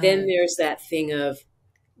 And then there's that thing of,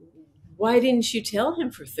 why didn't you tell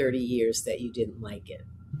him for 30 years that you didn't like it?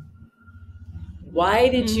 Why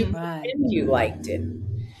did you pretend you liked it?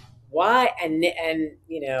 Why? And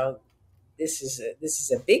this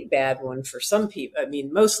is a big bad one for some people. I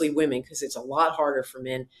mean, mostly women, because it's a lot harder for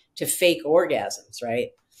men to fake orgasms,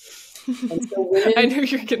 right? And so women, I knew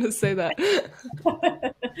you were going to say that.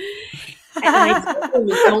 And I tell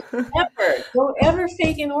women, don't ever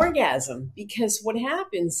fake an orgasm, because what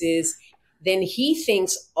happens is then he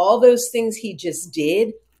thinks all those things he just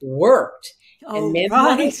did worked. Oh, and men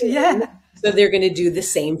right, yeah. So they're going to do the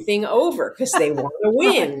same thing over because they want to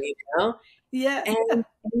win, Yeah. And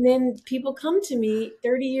then people come to me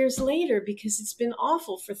 30 years later because it's been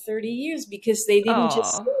awful for 30 years because they didn't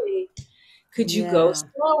just say, Could you go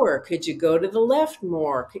slower? Could you go to the left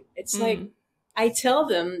more? It's like, I tell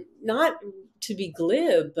them not to be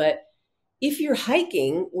glib, but if you're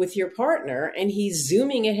hiking with your partner and he's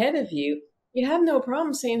zooming ahead of you, you have no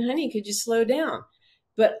problem saying, honey, could you slow down?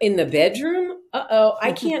 But in the bedroom,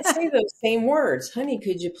 I can't say those same words. Honey,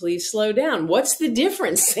 could you please slow down? What's the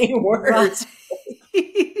difference? Same words.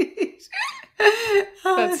 Right.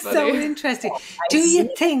 That's so funny. Interesting. Do you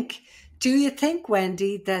think,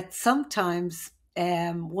 Wendy, that sometimes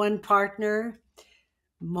one partner,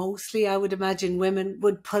 mostly I would imagine women,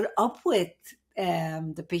 would put up with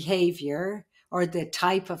the behavior or the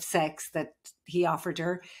type of sex that he offered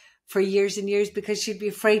her for years and years because she'd be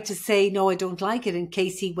afraid to say, no, I don't like it, in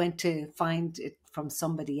case he went to find it from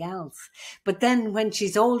somebody else. But then when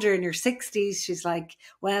she's older, in her 60s, she's like,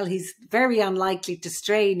 well, he's very unlikely to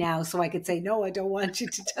stray now, so I could say, no, I don't want you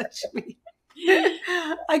to touch me.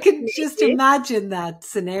 I can just imagine that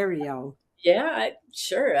scenario. Yeah,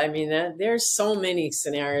 sure. I mean, there's so many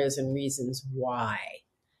scenarios and reasons why,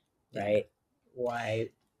 right?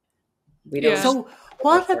 Why we don't. Yeah. So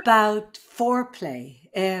what about foreplay?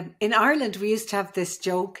 In Ireland, we used to have this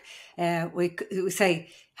joke. We say,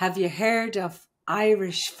 have you heard of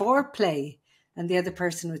Irish foreplay? And the other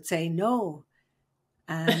person would say, no.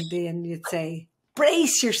 And then you'd say,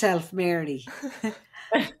 brace yourself, Mary.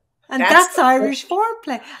 And that's Irish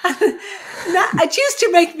foreplay. It used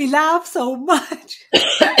to make me laugh so much.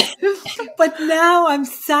 But now I'm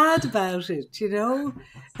sad about it, you know,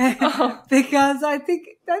 because I think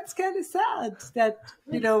that's kind of sad that,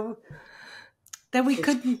 you know, that we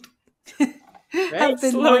couldn't have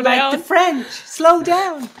been Slow more down. like the French. Slow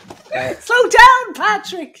down. Right. Slow down,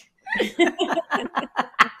 Patrick.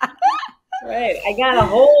 Right. I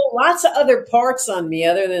got lots of other parts on me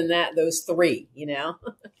other than those three, you know?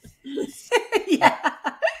 Yeah.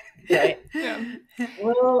 Right. Yeah.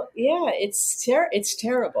 Well, yeah, it's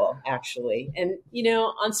terrible, actually. And, you know,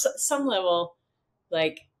 on some level,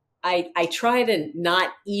 like, I try to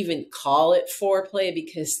not even call it foreplay,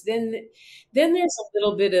 because then there's a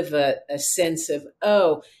little bit of a sense of,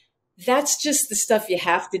 oh, that's just the stuff you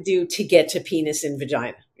have to do to get to penis and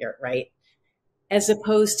vagina, right? As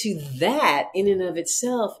opposed to that in and of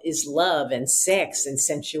itself is love and sex and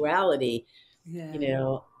sensuality, Yeah. you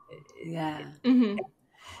know. Yeah. Mm-hmm.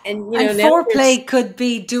 And, you know, foreplay could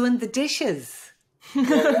be doing the dishes.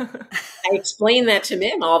 I explain that to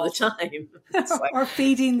men all the time. It's like, or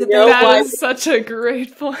feeding the know, baby. That is such a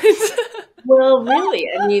great point. well, really,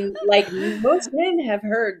 I mean, like, most men have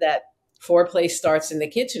heard that foreplay starts in the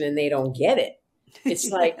kitchen and they don't get it. It's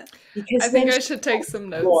like, because I think I should take some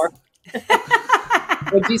notes. More.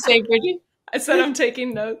 What'd you say, Brigid? I said I'm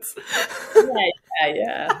taking notes.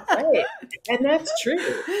 Yeah, right. And that's true.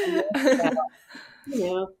 And that's about, you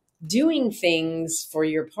know, doing things for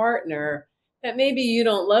your partner that maybe you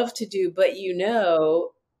don't love to do, but, you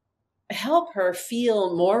know, help her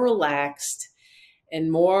feel more relaxed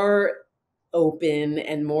and more open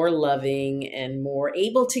and more loving and more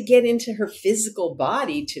able to get into her physical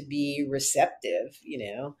body to be receptive, you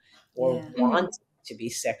know, or want to be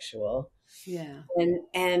sexual. Yeah.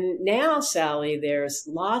 And now, Sally, there's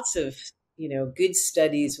lots of, you know, good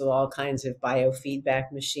studies with all kinds of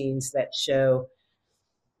biofeedback machines that show.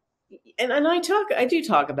 And I do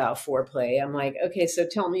talk about foreplay. I'm like, okay, so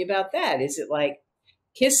tell me about that. Is it like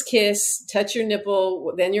kiss, kiss, touch your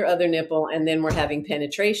nipple, then your other nipple, and then we're having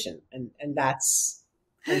penetration? And that's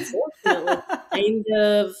unfortunately kind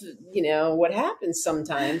of, you know, what happens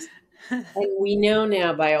sometimes. And we know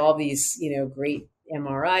now by all these, you know, great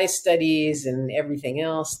MRI studies and everything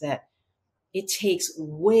else that it takes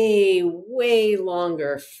way, way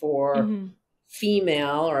longer for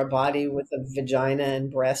female or a body with a vagina and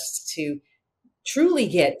breasts to truly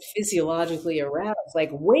get physiologically aroused, like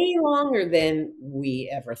way longer than we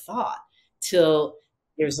ever thought, till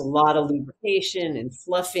there's a lot of lubrication and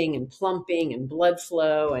fluffing and plumping and blood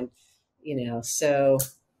flow. And, you know, so.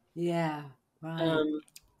 Yeah. Right.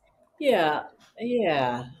 Yeah.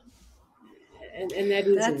 And that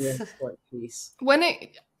is a real important piece. When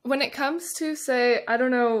it comes to, say, I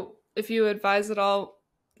don't know if you advise at all,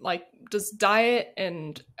 like, does diet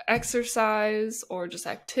and exercise or just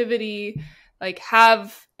activity like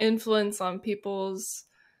have influence on people's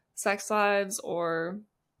sex lives or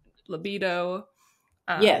libido?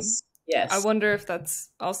 Yes. I wonder if that's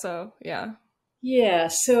also, Yeah.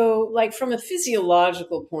 So, like, from a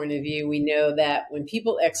physiological point of view, we know that when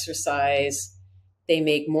people exercise, they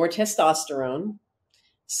make more testosterone.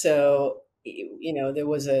 So, you know, there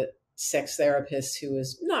was a sex therapist who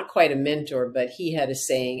was not quite a mentor, but he had a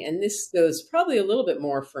saying, and this goes probably a little bit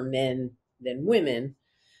more for men than women.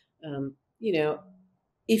 You know,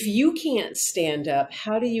 if you can't stand up,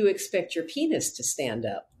 how do you expect your penis to stand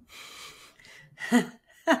up? I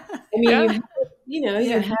mean, you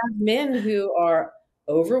have men who are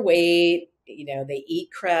overweight, they eat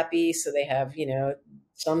crappy, so they have,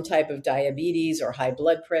 some type of diabetes or high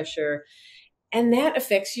blood pressure, and that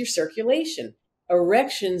affects your circulation.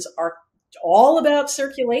 Erections are all about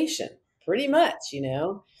circulation, pretty much,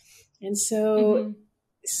 And so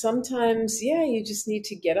sometimes, you just need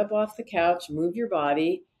to get up off the couch, move your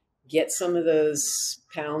body, get some of those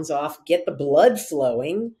pounds off, get the blood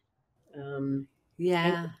flowing. And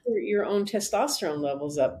your own testosterone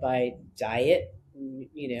levels up by diet,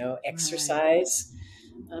 exercise,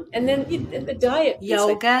 and then the diet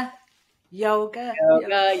yoga.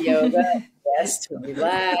 Yes, to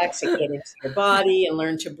relax and get into your body and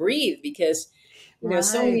learn to breathe, because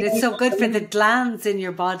so many it's so good for the glands in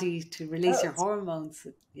your body to release your hormones.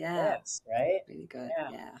 Yes, right. Really good.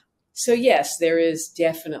 Yeah. So yes, there is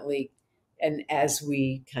definitely, and as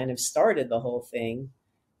we kind of started the whole thing,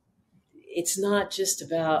 it's not just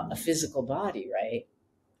about a physical body, right?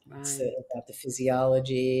 It's about the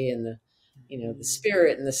physiology and the, the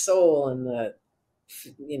spirit and the soul and the,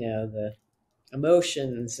 the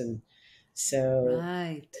emotions. And so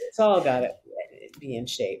it's all got to be in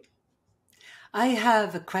shape. I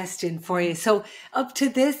have a question for you. So up to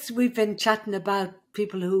this, we've been chatting about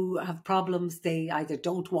people who have problems they either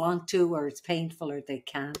don't want to, or it's painful, or they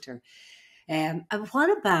can't, or and what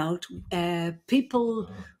about people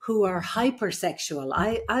who are hypersexual?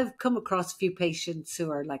 I've come across a few patients who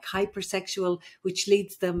are like hypersexual, which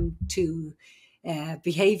leads them to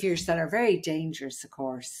behaviors that are very dangerous, of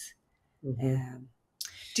course.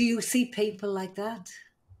 Do you see people like that?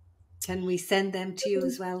 Can we send them to you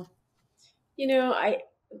as well?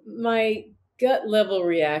 My gut level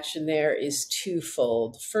reaction there is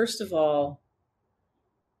twofold. First of all,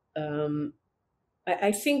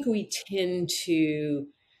 I think we tend to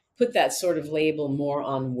put that sort of label more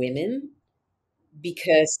on women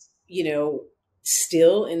because,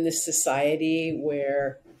 still in this society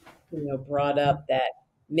where, brought up that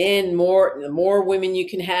men, the more women you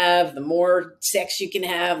can have, the more sex you can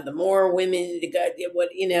have, the more women,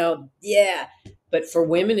 But for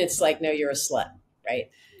women, it's like, no, you're a slut,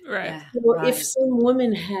 right? Right. So if some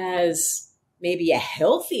woman has maybe a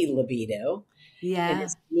healthy libido, and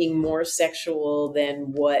is being more sexual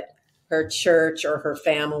than what her church or her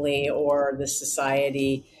family or the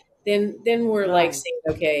society, then we're like saying,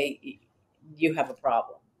 okay, you have a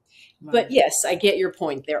problem. But yes, I get your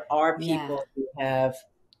point. There are people who have,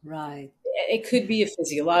 it could be a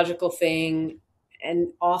physiological thing.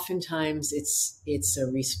 And oftentimes it's a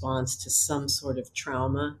response to some sort of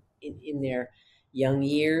trauma in their young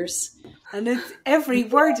years. And it's, every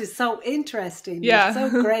word is so interesting. Yeah. You're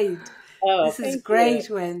so great. This is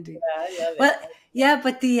great, Wendy. Yeah, I love it.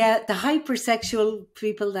 But the hypersexual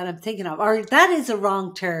people that I'm thinking of, or that is a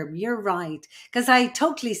wrong term. You're right, because I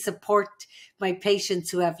totally support my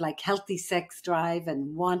patients who have like healthy sex drive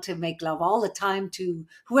and want to make love all the time to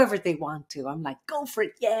whoever they want to. I'm like, go for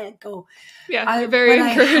it, go. Yeah, you're very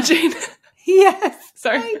encouraging. Yes,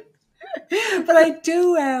 sorry, but I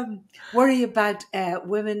do worry about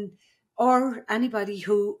women or anybody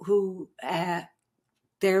who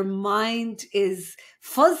their mind is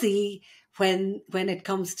fuzzy when it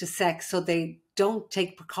comes to sex. So they don't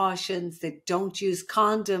take precautions. They don't use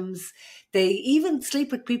condoms. They even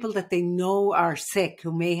sleep with people that they know are sick,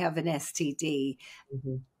 who may have an STD,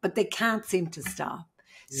 but they can't seem to stop.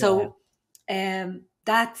 So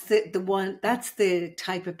that's the one. That's the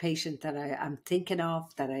type of patient that I'm thinking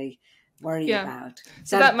of, that I worry about.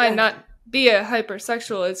 So that might not be a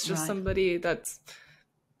hypersexual. It's just somebody that's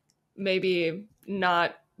maybe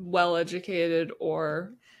not well educated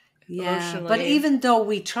or emotionally. But even though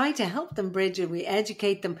we try to help them, Brigid, we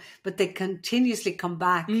educate them, but they continuously come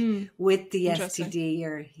back with the STD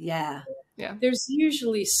or There's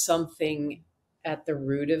usually something at the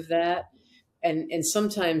root of that, and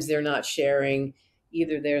sometimes they're not sharing.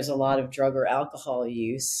 Either there's a lot of drug or alcohol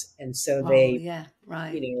use, and so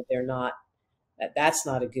they're not. That's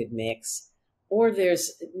not a good mix. Or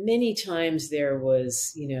there's many times there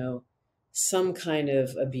was, some kind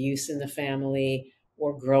of abuse in the family,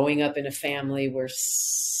 or growing up in a family where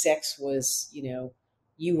sex was,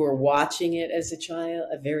 you were watching it as a child,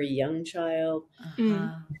 a very young child.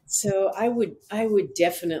 So I would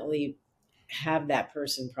definitely have that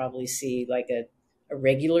person probably see like a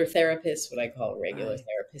regular therapist, what I call a regular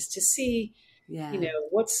therapist, to see,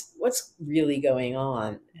 what's really going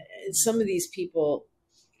on. Some of these people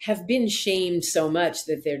have been shamed so much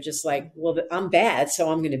that they're just like, well, I'm bad, so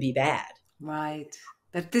I'm going to be bad. Right.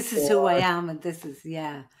 That this is who I am, and this is,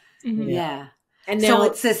 And So now,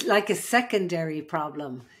 it's this, like a secondary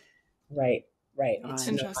problem. right. Right.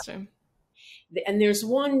 Interesting. And there's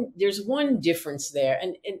one difference there.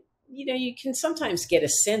 And, you know, you can sometimes get a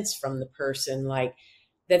sense from the person, like,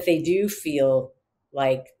 that they do feel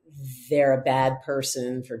like they're a bad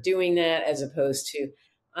person for doing that, as opposed to,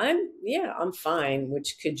 I'm fine,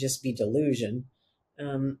 which could just be delusion.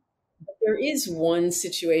 But there is one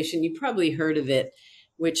situation, you probably heard of it,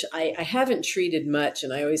 which I haven't treated much,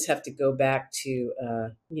 and I always have to go back to,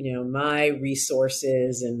 you know, my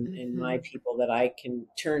resources and my people that I can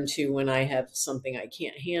turn to when I have something I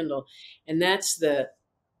can't handle. And that's the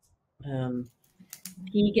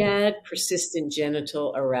PGAD, persistent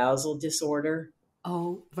genital arousal disorder.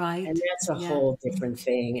 Oh, right. And that's a whole different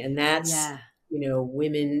thing. And that's, you know,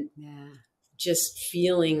 women just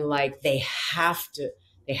feeling like they have to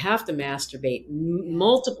masturbate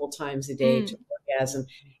multiple times a day to orgasm.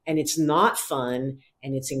 And it's not fun,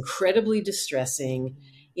 and it's incredibly distressing,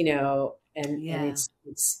 you know, and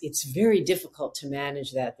it's very difficult to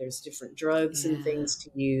manage that. There's different drugs and things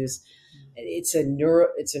to use. It's a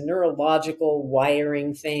neurological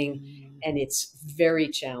wiring thing, and it's very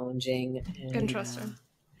challenging. And Interesting.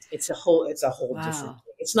 it's a whole different thing.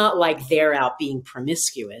 It's not like they're out being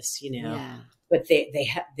promiscuous, you know, but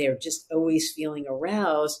they're just always feeling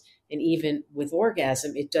aroused, and even with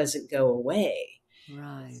orgasm, it doesn't go away.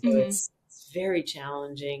 Right. So it's very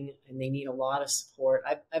challenging, and they need a lot of support.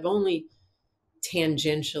 I've only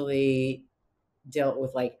tangentially dealt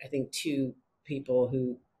with, like, I think 2 people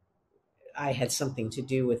who I had something to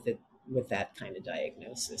do with it, with that kind of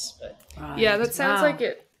diagnosis. But yeah, that sounds like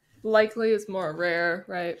it likely is more rare,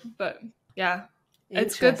 right? But yeah,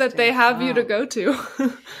 it's good that they have you to go to.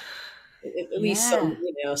 At least some,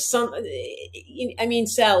 you know, I mean,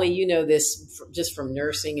 Sally, you know this just from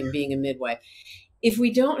nursing and being a midwife. If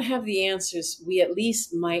we don't have the answers, we at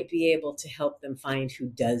least might be able to help them find who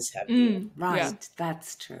does have the answers. Right.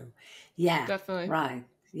 That's true. Yeah. Definitely. Right.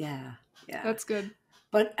 Yeah. Yeah. That's good.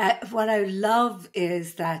 But what I love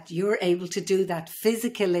is that you're able to do that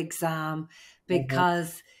physical exam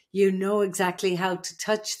because you know exactly how to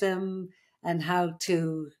touch them and how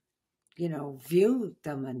to, you know, view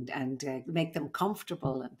them and make them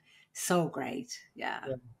comfortable, and so great. Yeah.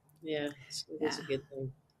 It's a good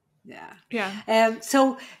thing. Yeah.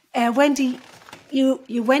 So Wendy,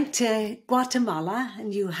 you went to Guatemala,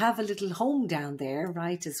 and you have a little home down there,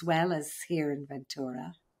 right, as well as here in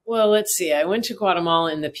Ventura. Well, let's see. I went to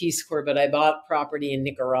Guatemala in the Peace Corps, but I bought property in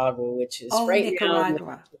Nicaragua, which is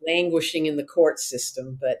now languishing in the court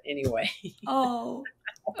system. But anyway. I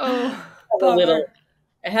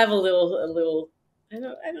have a little. I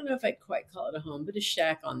don't know if I'd quite call it a home, but a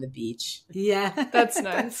shack on the beach. Yeah, that's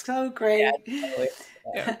nice. That's so great.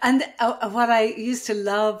 Yeah. And what I used to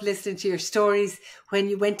love listening to your stories when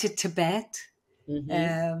you went to Tibet.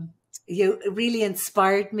 You really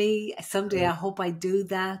inspired me. Someday I hope I do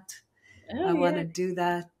that. I want to do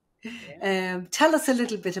that. Tell us a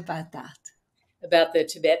little bit about that. About the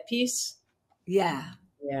Tibet piece? Yeah.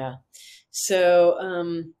 So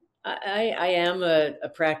I am a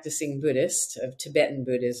practicing Buddhist of Tibetan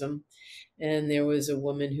Buddhism. And there was a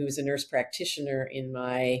woman who was a nurse practitioner in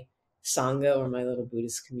my Sangha, or my little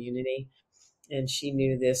Buddhist community. And she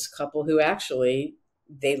knew this couple who actually,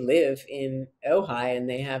 they live in Ojai, and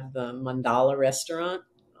they have the Mandala restaurant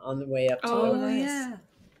on the way up to Ojai.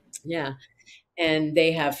 Yeah. And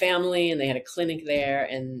they have family, and they had a clinic there,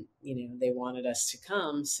 and, you know, they wanted us to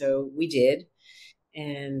come. So we did.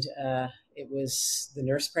 And it was the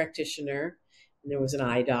nurse practitioner, and there was an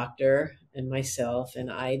eye doctor, and myself,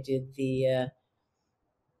 and I did the,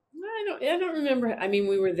 I don't remember. I mean,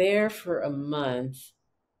 we were there for a month,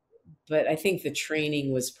 but I think the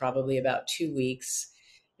training was probably about 2 weeks.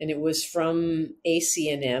 And it was from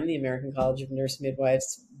ACNM, the American College of Nurse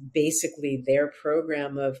Midwives, basically their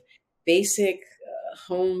program of basic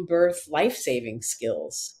home birth life-saving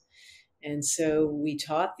skills. And so we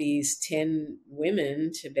taught these 10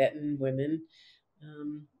 women, Tibetan women,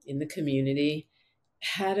 in the community,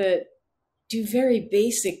 how to do very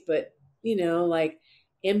basic, but, you know, like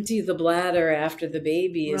empty the bladder after the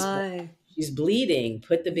baby is she's bleeding,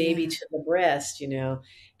 put the baby to the breast, you know,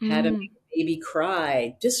 how to make the baby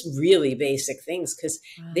cry, just really basic things, because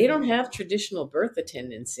they don't have traditional birth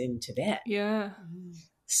attendants in Tibet.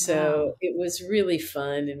 So it was really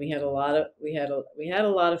fun, and we had a lot of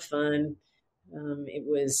fun. It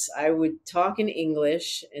was, I would talk in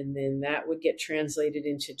English, and then that would get translated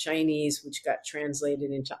into Chinese, which got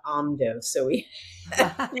translated into Amdo. So we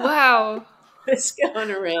was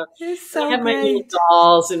going around. It's so I had my little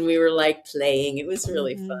dolls, and we were like playing. It was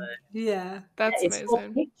really fun. Yeah, that's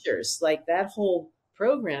amazing. Pictures, like that whole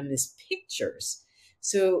program is pictures.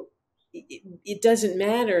 So it doesn't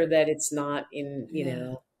matter that it's not in, you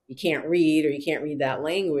know, you can't read or you can't read that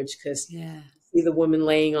language, because you see the woman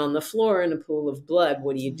laying on the floor in a pool of blood.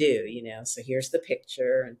 What do? You know, so here's the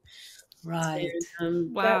picture. And, wow.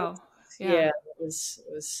 It was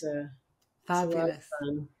fabulous.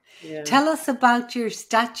 Fun. Yeah. Tell us about your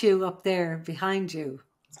statue up there behind you.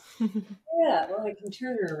 Yeah, well, I can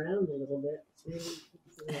turn her around a little bit. Maybe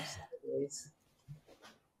sideways.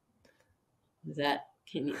 Is that?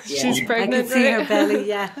 Can you? Yeah. She's pregnant. I can see her belly.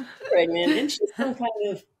 Yeah, pregnant, and she's some kind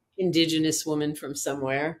of indigenous woman from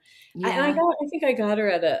somewhere. Yeah. And I think I got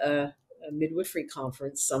her at a midwifery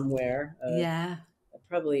conference somewhere.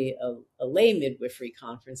 Probably a lay midwifery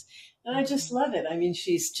conference. And I just love it. I mean,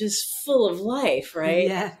 she's just full of life, right?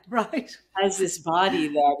 Yeah, right. Has this body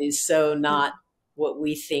that is so not what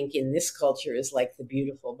we think in this culture is like the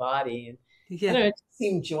beautiful body. And it just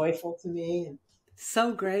seemed joyful to me. And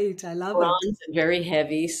so great. I love it. And very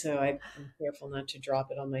heavy, so I'm careful not to drop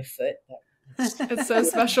it on my foot. It's so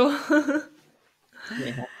special.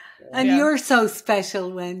 And you're so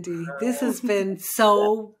special, Wendy. This has been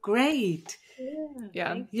so great.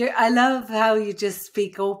 Yeah. I love how you just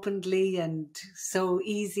speak openly and so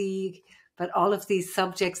easy, but all of these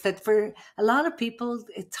subjects that for a lot of people,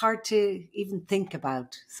 it's hard to even think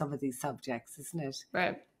about some of these subjects, isn't it?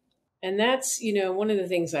 Right. And that's, one of the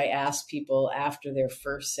things I ask people after their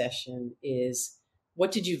first session is,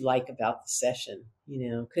 what did you like about the session?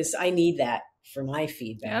 Because I need that for my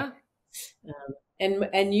feedback. Yeah.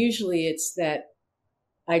 And usually it's that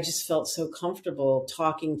I just felt so comfortable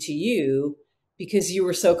talking to you because you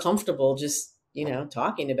were so comfortable just,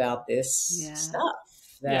 talking about this stuff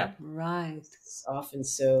that it's often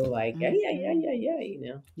so like,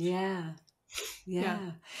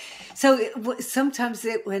 Yeah. So sometimes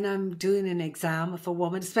when I'm doing an exam of a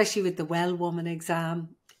woman, especially with the well woman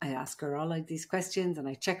exam, I ask her all of these questions and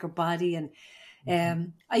I check her body. And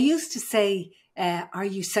I used to say, are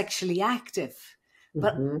you sexually active?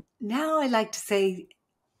 But now I like to say,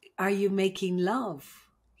 are you making love?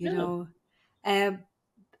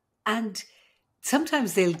 And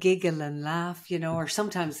sometimes they'll giggle and laugh, or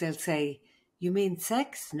sometimes they'll say, you mean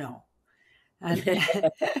sex? No. And,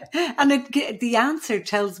 the answer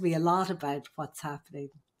tells me a lot about what's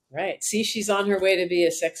happening. Right. See, she's on her way to be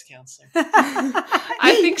a sex counselor.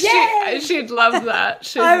 I think she'd love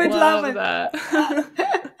that. I would love that.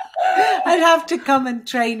 I'd have to come and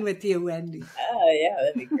train with you, Wendy. Oh, yeah,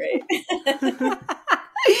 that'd be great.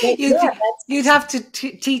 You'd have to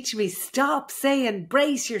teach me, stop saying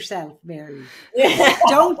brace yourself, Mary.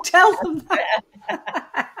 Don't tell them that.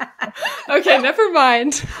 Okay, never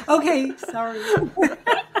mind. Okay, sorry.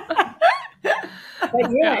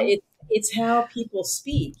 But it's how people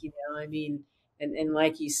speak, I mean, and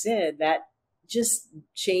like you said, that just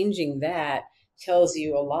changing that tells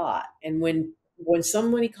you a lot. And when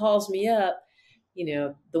somebody calls me up,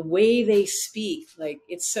 the way they speak, like,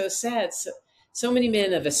 it's so sad. So many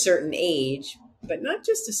men of a certain age, but not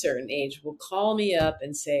just a certain age, will call me up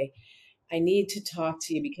and say, I need to talk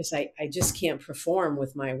to you because I just can't perform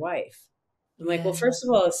with my wife. I'm like, well, first of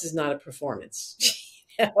all, this is not a performance.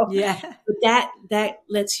 Yeah. But that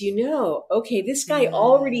lets you know, okay, this guy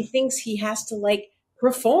already thinks he has to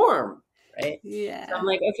perform, right? Yeah. So I'm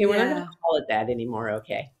like, okay, we're not going to call it that anymore.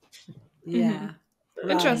 Okay. Yeah.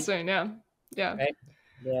 Right. Interesting. Yeah. Yeah. Right?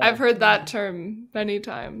 Yeah. I've heard that term many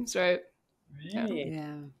times, right? Right.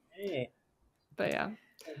 Yeah. Right. But yeah.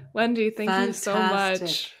 Wendy, thank you so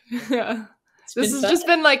much. Yeah. This has fun. Just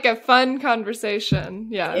been like a fun conversation.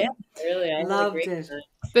 Yeah. Yeah, really. I loved it.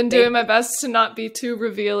 Been doing my best to not be too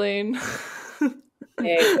revealing.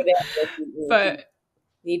 But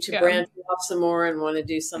need to branch off some more and want to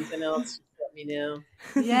do something else, just let me know.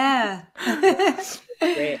 Yeah.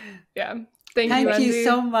 Great. Yeah. Thank you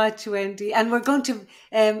so much, Wendy. And we're going to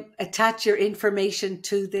attach your information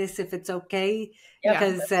to this if it's okay,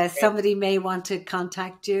 because somebody may want to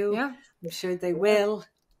contact you. Yeah. I'm sure they will.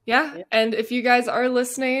 Yeah. And if you guys are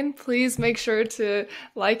listening, please make sure to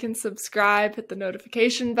like and subscribe, hit the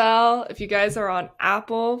notification bell. If you guys are on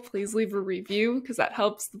Apple, please leave a review because that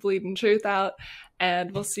helps the Bleeding Truth out.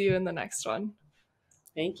 And we'll see you in the next one.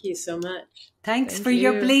 Thank you so much. Thanks for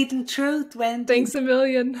your Bleeding Truth, Wendy. Thanks a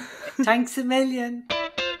million. Thanks a million.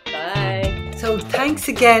 Bye. So thanks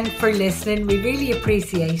again for listening. We really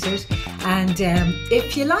appreciate it. And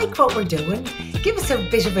if you like what we're doing, give us a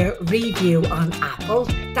bit of a review on Apple.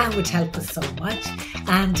 That would help us so much.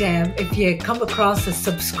 And if you come across a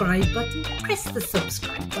subscribe button, press the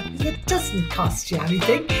subscribe button. It doesn't cost you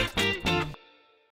anything.